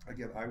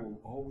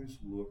will always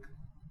look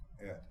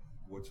at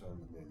what's on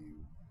the menu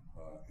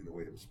in a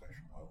way of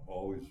special. I'll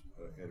always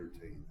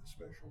entertain a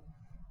special,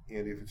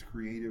 and if it's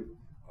creative,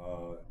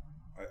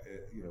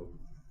 you know,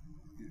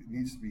 it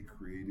needs to be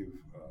creative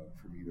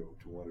for me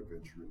to want to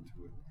venture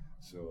into it.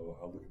 So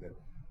I'll look at that.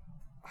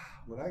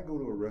 When I go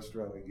to a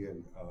restaurant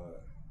again,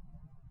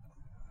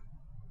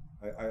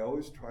 I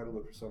always try to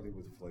look for something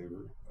with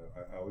flavor.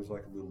 I always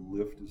like a little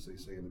lift, as they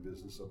say in the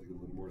business, something a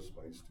little more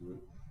spice to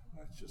it.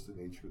 It's just the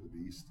nature of the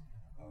beast.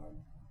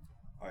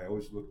 I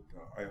always look.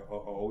 I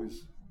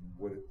always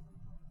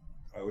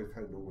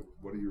kind of know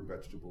what are your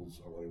vegetables.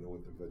 I want to know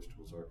what the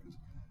vegetables are because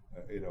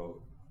you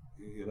know,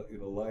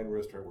 in a line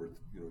restaurant where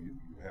you know you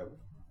have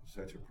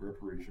such a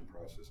preparation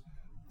process,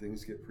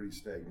 things get pretty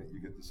stagnant.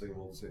 You get the same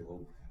old, same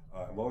old.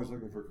 I'm always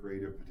looking for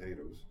creative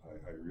potatoes.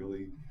 I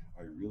really,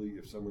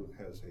 if someone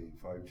has a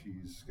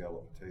 5-cheese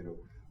scallop potato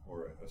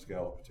or a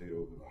scallop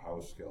potato with a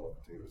house scallop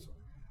potato or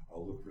something,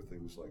 I'll look for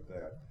things like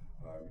that.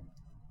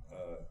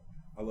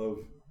 I love,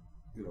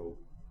 you know,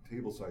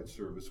 tableside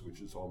service,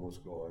 which is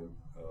almost gone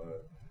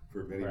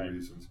for many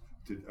reasons.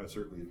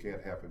 Certainly, it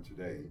can't happen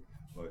today,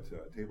 but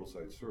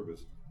tableside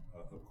service,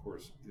 of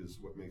course, is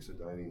what makes a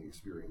dining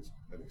experience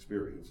an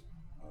experience.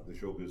 The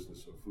show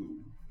business of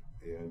food.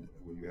 And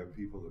when you have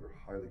people that are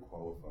highly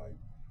qualified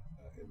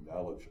and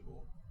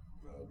knowledgeable,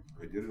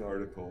 I did an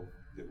article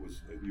that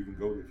was. You can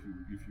go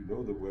if you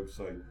know the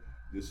website.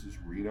 This is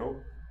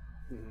Reno.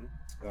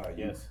 Mm-hmm.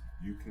 Yes.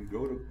 You can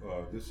go to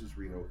This is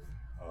Reno.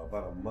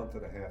 About a month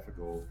and a half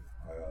ago,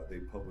 they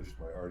published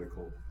my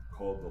article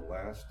called "The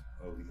Last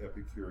of the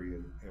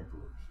Epicurean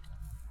Emperors,"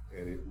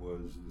 and it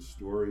was the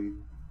story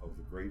of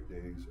the great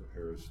days of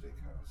Harrah's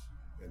Steakhouse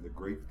and the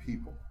great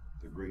people.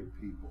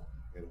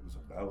 And it was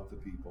about the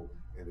people,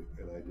 and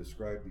I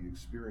described the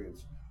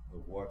experience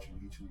of watching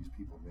each of these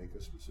people make a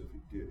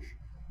specific dish.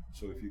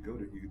 So if you can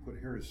put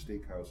Harrah's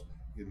Steakhouse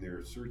in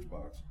their search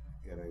box,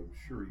 and I'm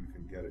sure you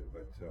can get it,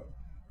 but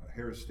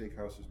Harrah's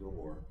Steakhouse is no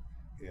more.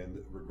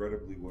 And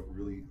regrettably, what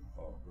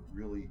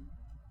really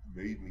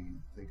made me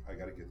think I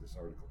got to get this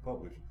article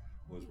published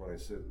was when I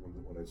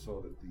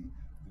saw that the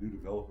new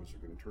developments are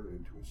going to turn it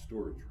into a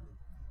storage room.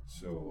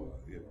 So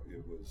you know,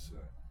 it was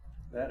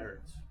that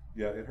hurts.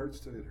 Yeah, it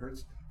hurts. It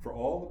hurts for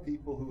all the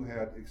people who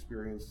had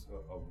experience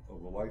of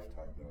a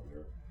lifetime down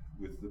there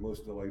with the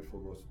most delightful,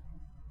 most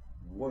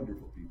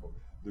wonderful people,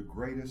 the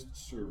greatest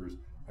servers.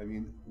 I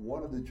mean,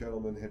 one of the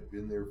gentlemen had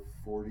been there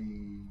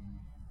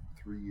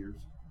 43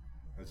 years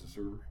as a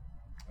server,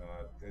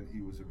 and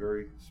he was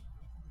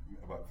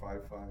about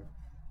 5'5".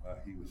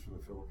 He was from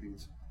the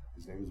Philippines.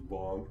 His name was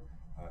Bong.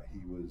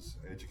 He was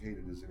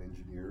educated as an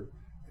engineer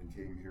and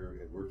came here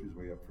and worked his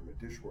way up from a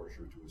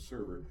dishwasher to a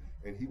server,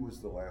 and he was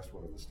the last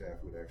one on the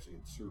staff who had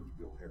actually served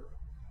Bill Harrah.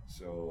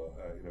 So,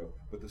 you know,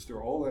 but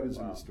all that is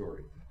in the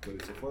story. But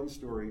it's a fun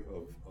story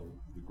of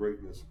the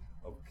greatness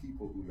of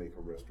people who make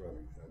a restaurant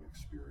an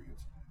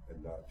experience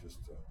and not just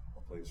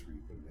a place where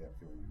you put a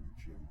napkin on your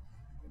chin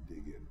and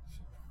dig in.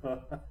 So.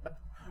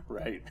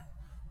 Right.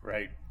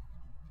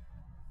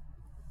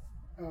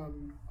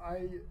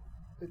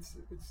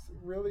 It's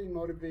really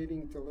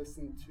motivating to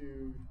listen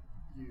to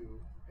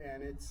you,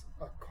 and it's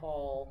a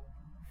call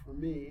for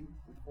me,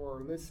 for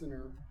our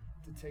listener,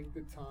 to take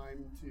the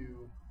time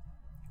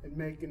and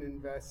make an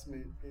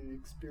investment and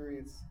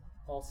experience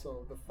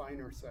also the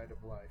finer side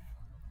of life.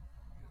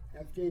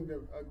 I've gained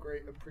a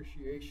great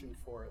appreciation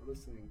for it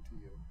listening to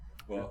you.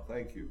 Well,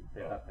 thank you.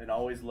 Yeah, and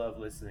always love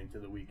listening to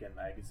the Weekend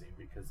Magazine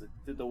because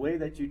the way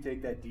that you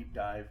take that deep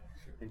dive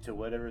into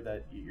whatever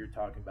that you're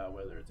talking about,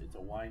 whether it's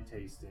a wine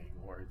tasting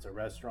or it's a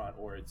restaurant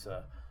or it's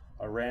a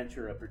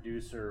rancher, a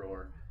producer,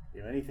 or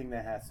anything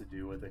that has to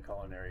do with the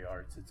culinary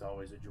arts, it's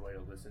always a joy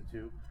to listen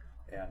to,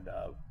 and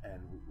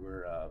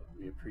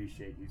we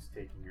appreciate you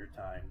taking your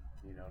time,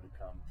 to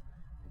come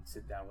and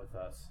sit down with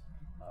us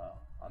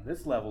on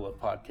this level of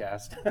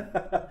podcast.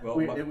 Well,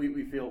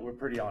 we feel we're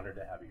pretty honored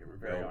to have you here. We're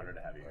very honored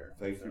to have you here.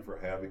 Thank you for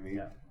having me.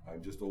 Yeah.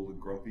 I'm just old and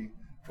grumpy,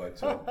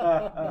 but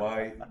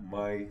my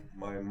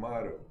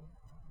motto,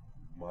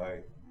 my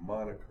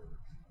moniker,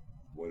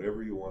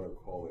 whatever you want to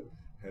call it,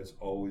 has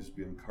always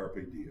been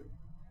Carpe Diem.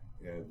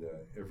 And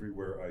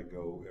everywhere I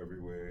go,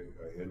 everywhere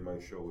I end my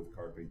show with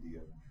Carpe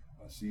Diem,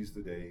 seize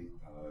the day,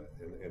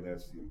 and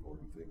that's the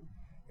important thing.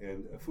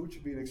 And food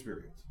should be an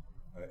experience.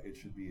 It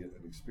should be an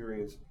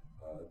experience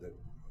that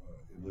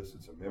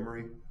elicits a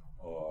memory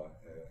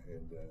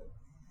and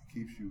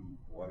keeps you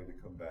wanting to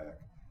come back.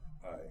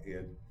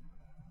 And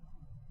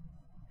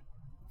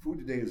food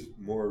today is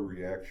more a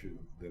reaction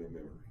than a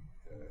memory.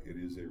 It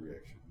is a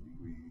reaction.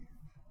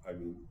 I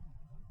mean,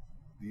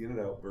 the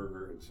In-N-Out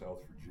Burger in South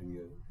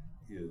Virginia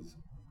is,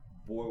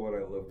 boy, would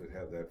I love to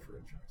have that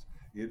franchise.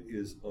 It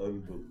is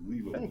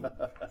unbelievable.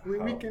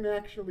 We can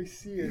actually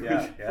see it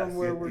Yeah, from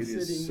where we're it sitting.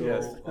 is so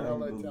Yes. I'll tell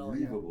you.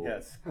 unbelievable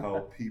Yes. how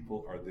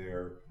people are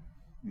there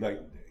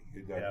night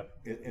and day.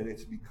 Yep. And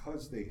it's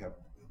because they have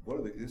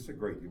this is a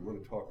great, you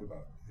want to talk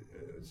about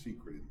a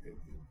secret in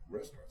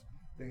restaurants.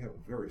 They have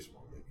a very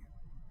small menu,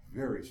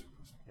 very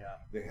simplistic. Yeah.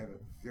 They have a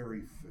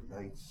very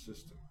finite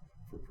system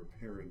for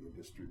preparing and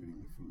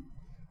distributing the food.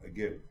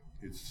 Again,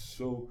 it's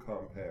so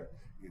compact,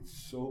 it's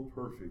so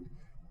perfect,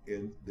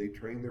 and they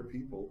train their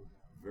people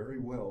very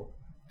well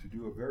to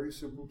do a very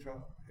simple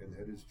job, and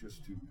that is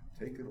just to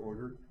take an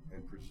order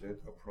and present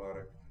a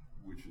product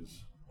which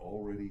is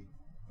already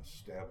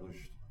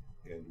established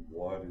and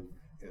wanted,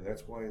 and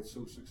that's why it's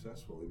so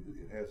successful.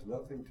 It has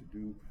nothing to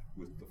do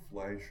with the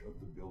flash of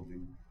the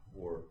building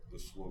or the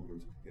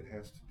slogans. It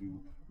has to do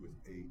with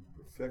a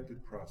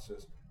perfected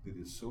process that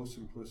is so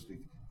simplistic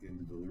in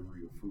the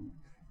delivery of food,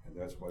 and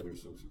that's why they're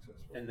so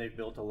successful. And they've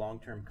built a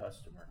long-term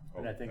customer,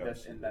 and Oh, I think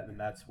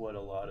that's what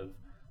a lot of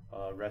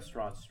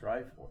restaurants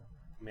strive for.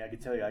 I mean, I can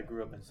tell you, I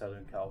grew up in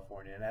Southern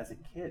California, and as a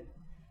kid,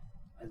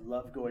 I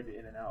loved going to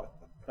In-N-Out.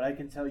 But I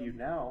can tell you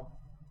now,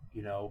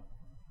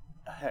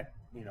 heck,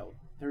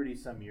 30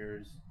 some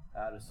years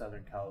out of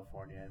Southern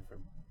California, and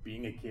from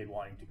being a kid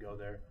wanting to go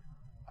there,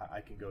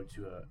 I can go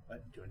to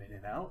an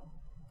In-N-Out,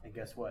 and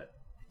guess what?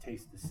 It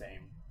tastes the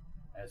same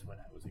as when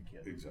I was a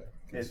kid. Exactly,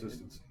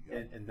 consistency.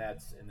 And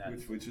that's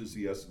which is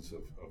the essence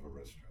of a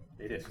restaurant.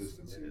 It is.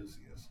 Consistency It is is.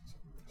 the essence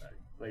of a restaurant.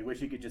 I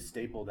wish you could just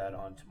staple that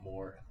onto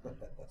more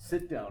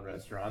sit-down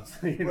restaurants.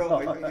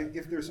 Well,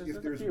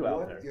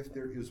 if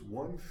there is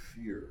one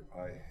fear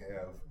I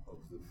have of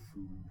the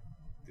food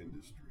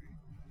industry,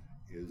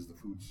 is the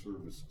food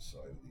service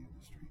side of the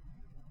industry.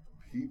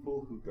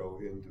 People who go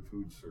into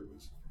food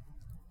service,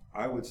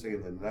 I would say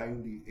in the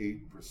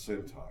 98th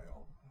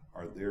percentile,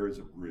 are there as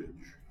a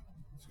bridge.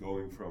 It's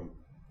going from,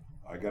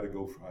 I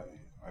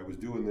was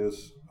doing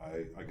this,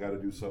 I got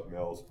to do something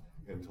else,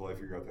 until I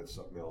figure out that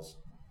something else,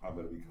 I'm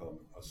going to become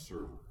a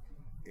server.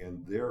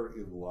 And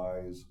therein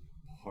lies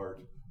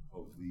part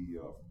of the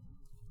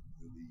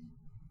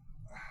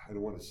I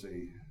don't want to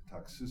say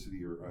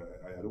toxicity, or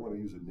I don't want to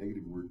use a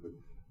negative word, but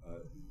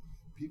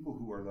people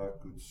who are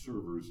not good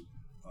servers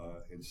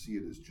and see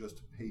it as just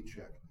a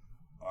paycheck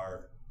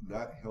are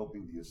not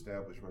helping the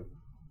establishment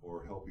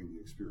or helping the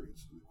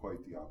experience.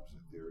 Quite the opposite.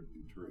 They're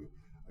deterring.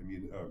 I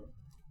mean,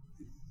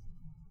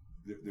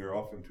 they're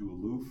often too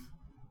aloof.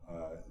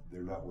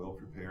 They're not well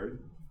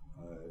prepared,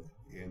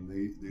 and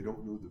they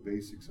don't know the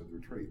basics of their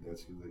trade.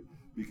 That's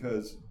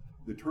because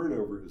the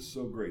turnover is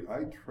so great.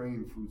 I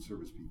train food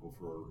service people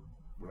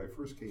when I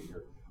first came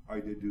here. I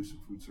did do some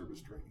food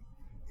service training,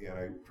 and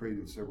I trained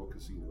in several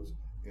casinos.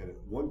 And at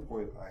one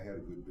point, I had a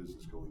good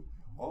business going.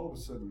 All of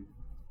a sudden,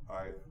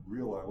 I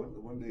realized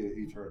one day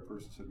an HR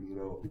person said to me,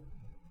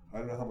 I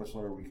don't know how much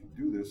longer we can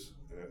do this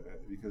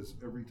because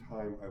every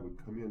time I would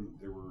come in,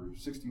 there were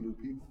 60 new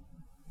people,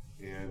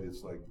 and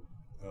it's like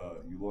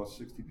you lost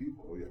 60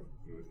 people. Oh yeah,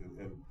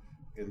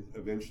 and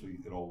eventually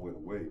it all went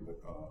away.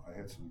 But I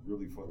had some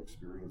really fun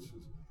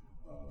experiences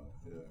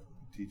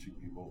teaching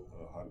people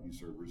how to be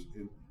servers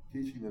and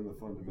teaching them the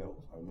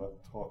fundamentals. I'm not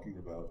talking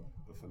about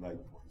the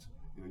finite points.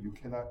 You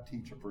cannot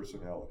teach a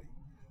personality.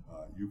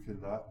 You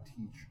cannot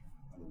teach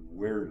an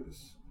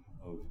awareness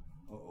of,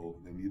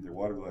 they need their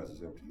water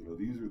glasses empty.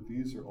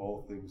 These are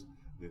all things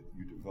that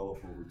you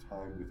develop over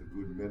time with a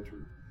good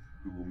mentor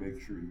who will make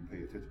sure you pay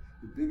attention.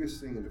 The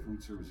biggest thing in the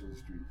food service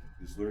industry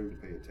is learning to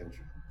pay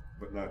attention,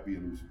 but not be a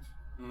nuisance.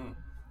 Mm.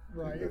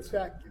 Right, it's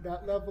that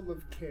level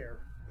of care.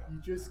 Yeah.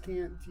 You just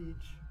can't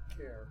teach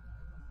care.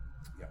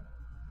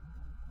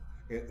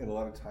 Yeah. And a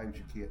lot of times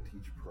you can't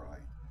teach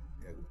pride.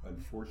 And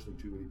unfortunately,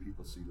 too many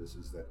people see this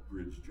as that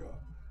bridge job,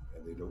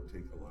 and they don't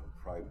take a lot of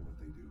pride in what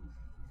they do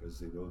because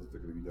they know that they're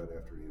going to be done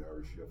after an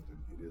 8-hour shift, and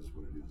it is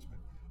what it is. But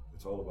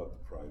it's all about the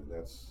pride, and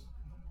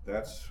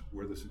that's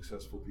where the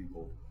successful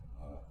people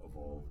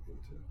evolve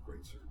into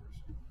great servers.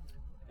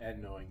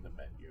 And knowing the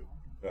menu.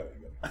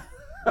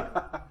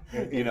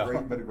 You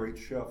know. But a great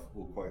chef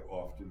will quite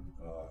often,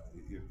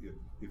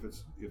 if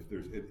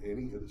there's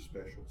any of the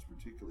specials,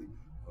 particularly,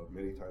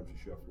 many times a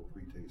chef will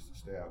pre-taste the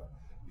staff,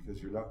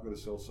 because you're not going to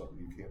sell something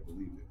you can't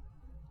believe in.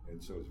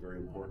 And so it's very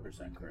important to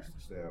pre-taste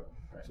the staff,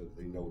 so that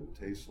they know what it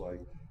tastes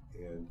like.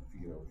 And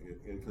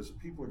because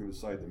people are going to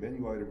decide the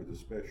menu item or the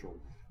special,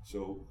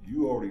 so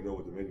you already know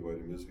what the menu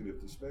item is. And if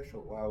the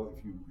special, wow,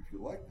 if you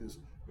like this,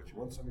 but you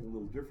want something a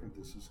little different,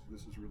 this is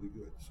really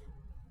good. So.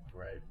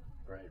 Right.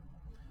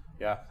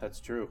 Yeah, that's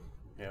true.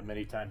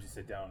 Many times you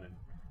sit down and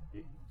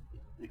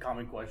the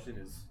common question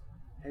is,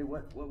 hey,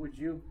 what would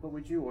you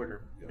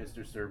order,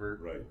 Mr. Server?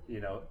 Right.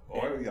 A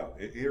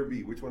or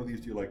B. Which one of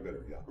these do you like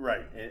better? Yeah.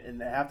 Right,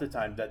 and half the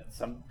time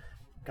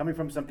coming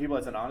from some people,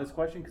 that's an honest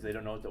question because they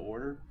don't know what to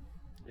order.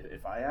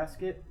 If I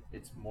ask it,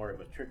 it's more of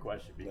a trick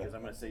question because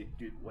I'm going to say,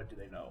 dude, what do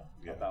they know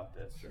about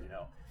this? Sure.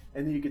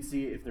 And then you can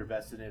see if they're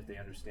vested in it, if they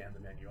understand the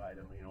menu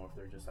item. If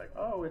they're just like,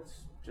 oh,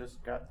 it's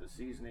just got the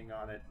seasoning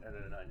on it, and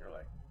you're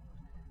like,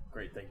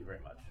 great, thank you very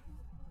much.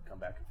 Come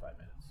back in 5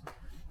 minutes.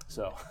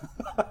 So,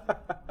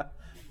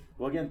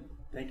 well, again,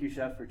 thank you,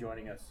 Chef, for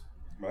joining us.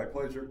 My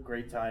pleasure.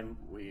 Great time.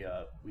 We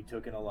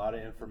took in a lot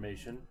of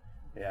information,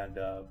 and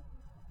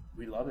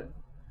we love it.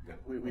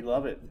 We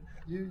love it.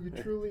 You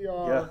truly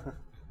are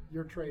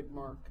your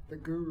trademark, the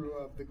guru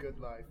of the good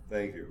life.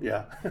 Thank you.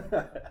 Yeah,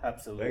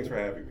 absolutely. Thanks for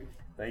having me.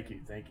 Thank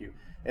you.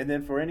 And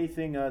then for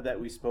anything that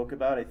we spoke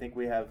about, I think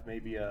we have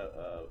maybe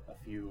a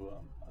few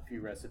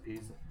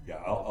recipes.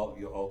 Yeah,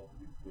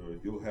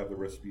 you'll have the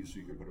recipes so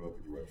you can put them up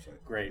on your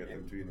website. Great. I'll get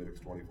them to you in the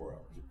next 24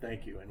 hours.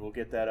 Thank you, and we'll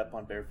get that up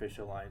on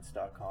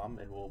bearfishalliance.com,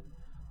 and we'll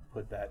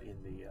put that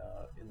in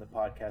the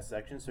podcast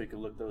section so you can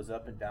look those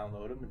up and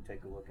download them and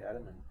take a look at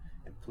them,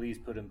 and please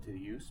put them to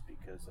use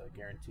because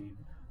guaranteed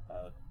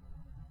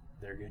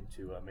they're going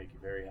to make you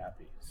very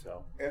happy.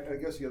 So. And I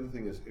guess the other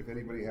thing is, if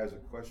anybody has a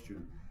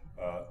question,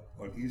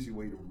 an easy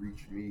way to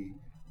reach me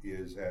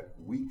is at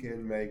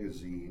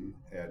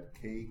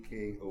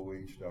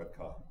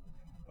weekendmagazine@kkoh.com.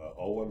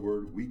 All one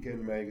word,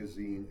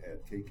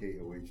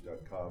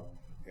 weekendmagazine@kkoh.com.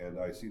 And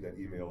I see that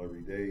email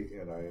every day,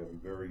 and I am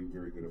very,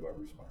 very good about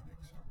responding.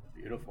 So.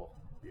 Beautiful.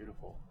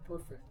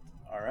 Perfect.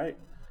 All right.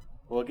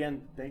 Well,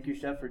 again, thank you,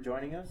 Chef, for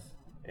joining us.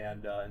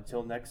 And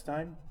until next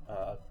time,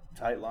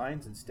 tight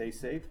lines and stay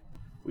safe.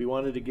 We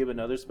wanted to give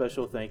another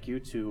special thank you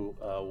to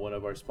one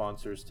of our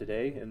sponsors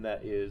today, and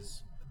that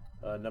is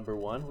number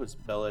one was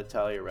Bella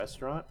Italia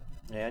Restaurant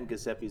and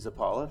Giuseppe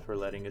Zappala for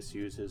letting us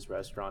use his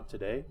restaurant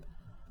today.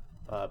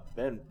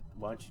 Ben,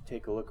 why don't you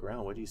take a look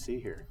around? What do you see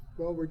here?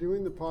 Well, we're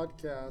doing the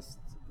podcast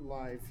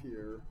live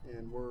here,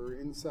 and we're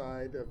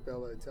inside of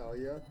Bella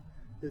Italia.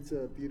 It's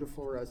a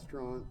beautiful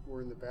restaurant.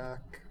 We're in the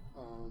back.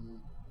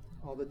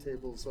 All the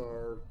tables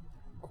are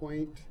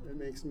quaint. It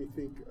makes me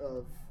think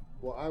of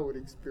what I would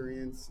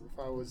experience if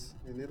I was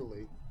in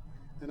Italy.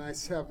 And I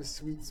have a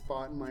sweet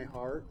spot in my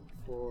heart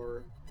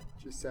for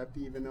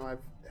Giuseppe, even though I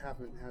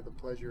haven't had the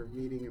pleasure of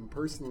meeting him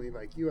personally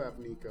like you have,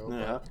 Nico.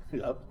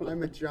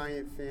 I'm a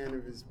giant fan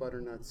of his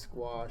butternut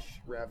squash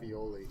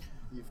ravioli.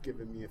 You've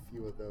given me a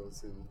few of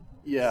those, and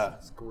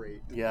it's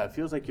great. Yeah, it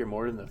feels like you're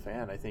more than a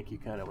fan. I think you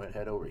kind of went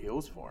head over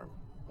heels for him.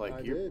 I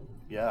did.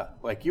 Yeah,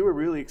 like you were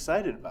really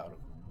excited about him.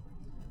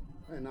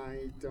 And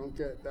I don't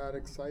get that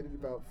excited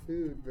about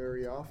food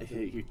very often.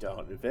 You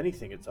don't. If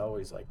anything, it's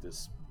always like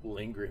this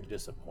lingering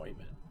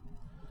disappointment.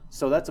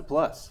 So that's a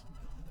plus.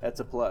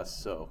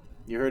 So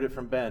you heard it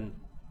from Ben,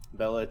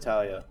 Bella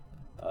Italia.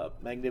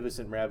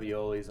 Magnificent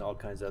raviolis and all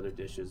kinds of other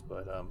dishes.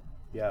 But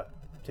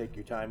take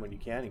your time when you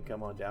can and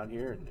come on down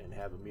here and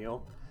have a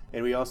meal.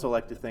 And we also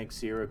like to thank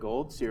Sierra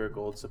Gold. Sierra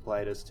Gold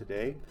supplied us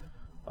today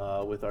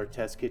with our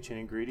test kitchen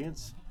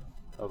ingredients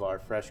of our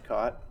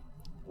fresh-caught,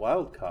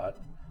 wild-caught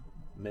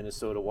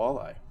Minnesota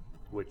walleye,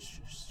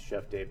 which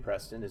Chef Dave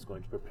Preston is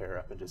going to prepare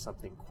up into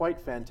something quite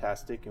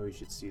fantastic, and we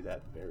should see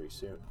that very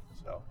soon.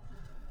 So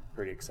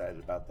pretty excited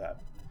about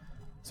that.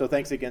 So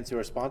thanks again to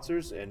our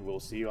sponsors, and we'll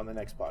see you on the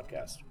next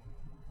podcast.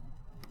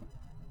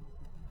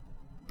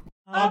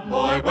 A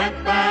boy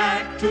went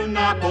back to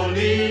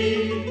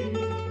Napoli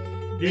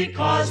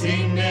because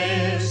he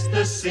missed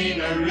the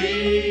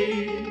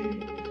scenery,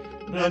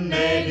 the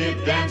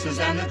native dances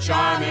and the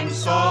charming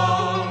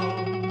songs.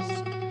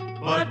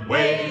 But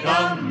wait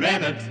a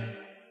minute,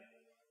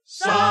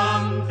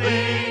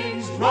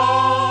 something's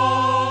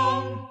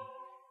wrong,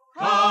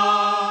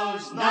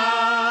 'cause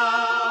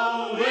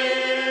now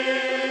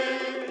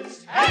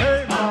it's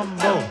hey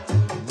mambo,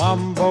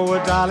 mambo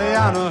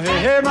Italiano,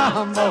 hey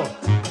mambo,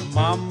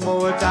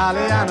 mambo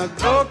Italiano,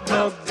 go,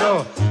 go,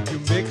 go. You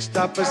mixed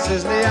up a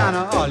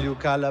Siciliano, all you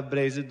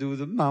Calabrese do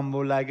the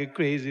mambo like a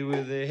crazy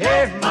with a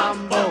hey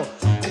mambo.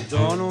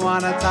 Don't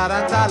wanna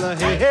tarantella,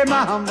 hey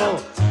mambo.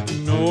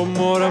 No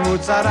more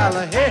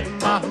mozzarella, hey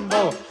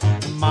mambo,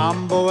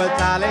 Mambo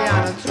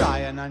Italiano, try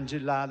an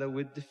enchilada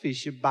with the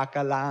fish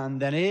bacala.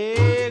 And then,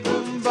 hey,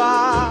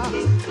 Goomba,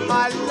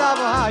 I love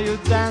how you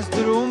dance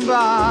the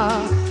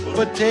rumba.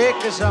 But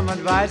take some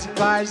advice,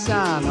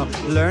 paisano,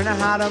 learn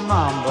how to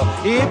mambo.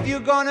 If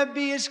you're gonna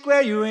be a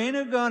square, you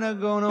ain't gonna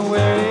go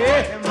nowhere.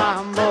 Hey,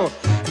 mambo,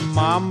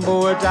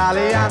 mambo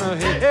Italiano,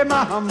 hey,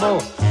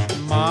 mambo.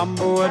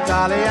 Mambo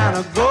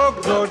Italiano,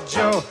 go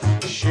Joe.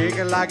 Shake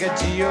it like a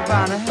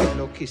Giovanna.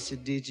 Hello,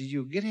 Quesadilla,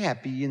 you get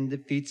happy in the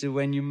pizza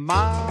when you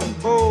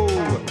mambo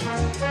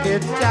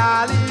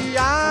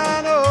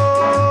Italiano.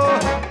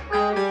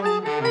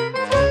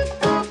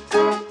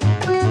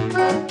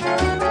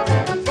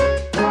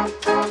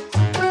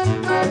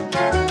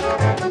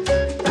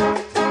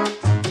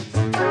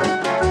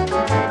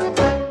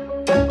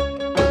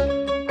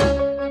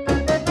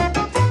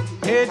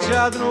 Hey,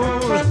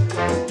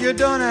 Chadru, you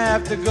don't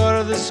have to go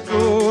to the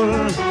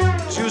school.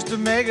 Choose to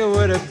make it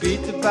with a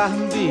beat the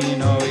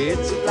bambino.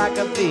 It's like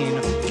a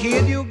bean.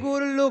 Kid, you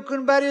good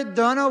looking, but you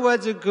don't know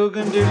what you're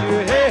cooking till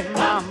you, hey,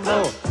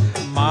 mambo.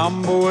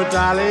 Mambo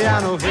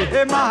Italiano,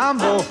 hey,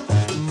 mambo.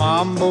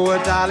 Mambo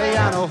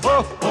Italiano,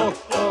 ho, ho,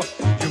 ho.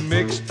 You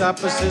mixed up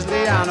a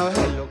Siciliano.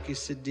 Hello,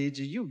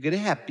 Quesadilla, you get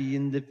happy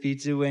in the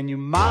pizza when you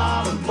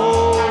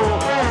mambo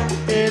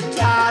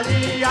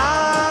Italiano.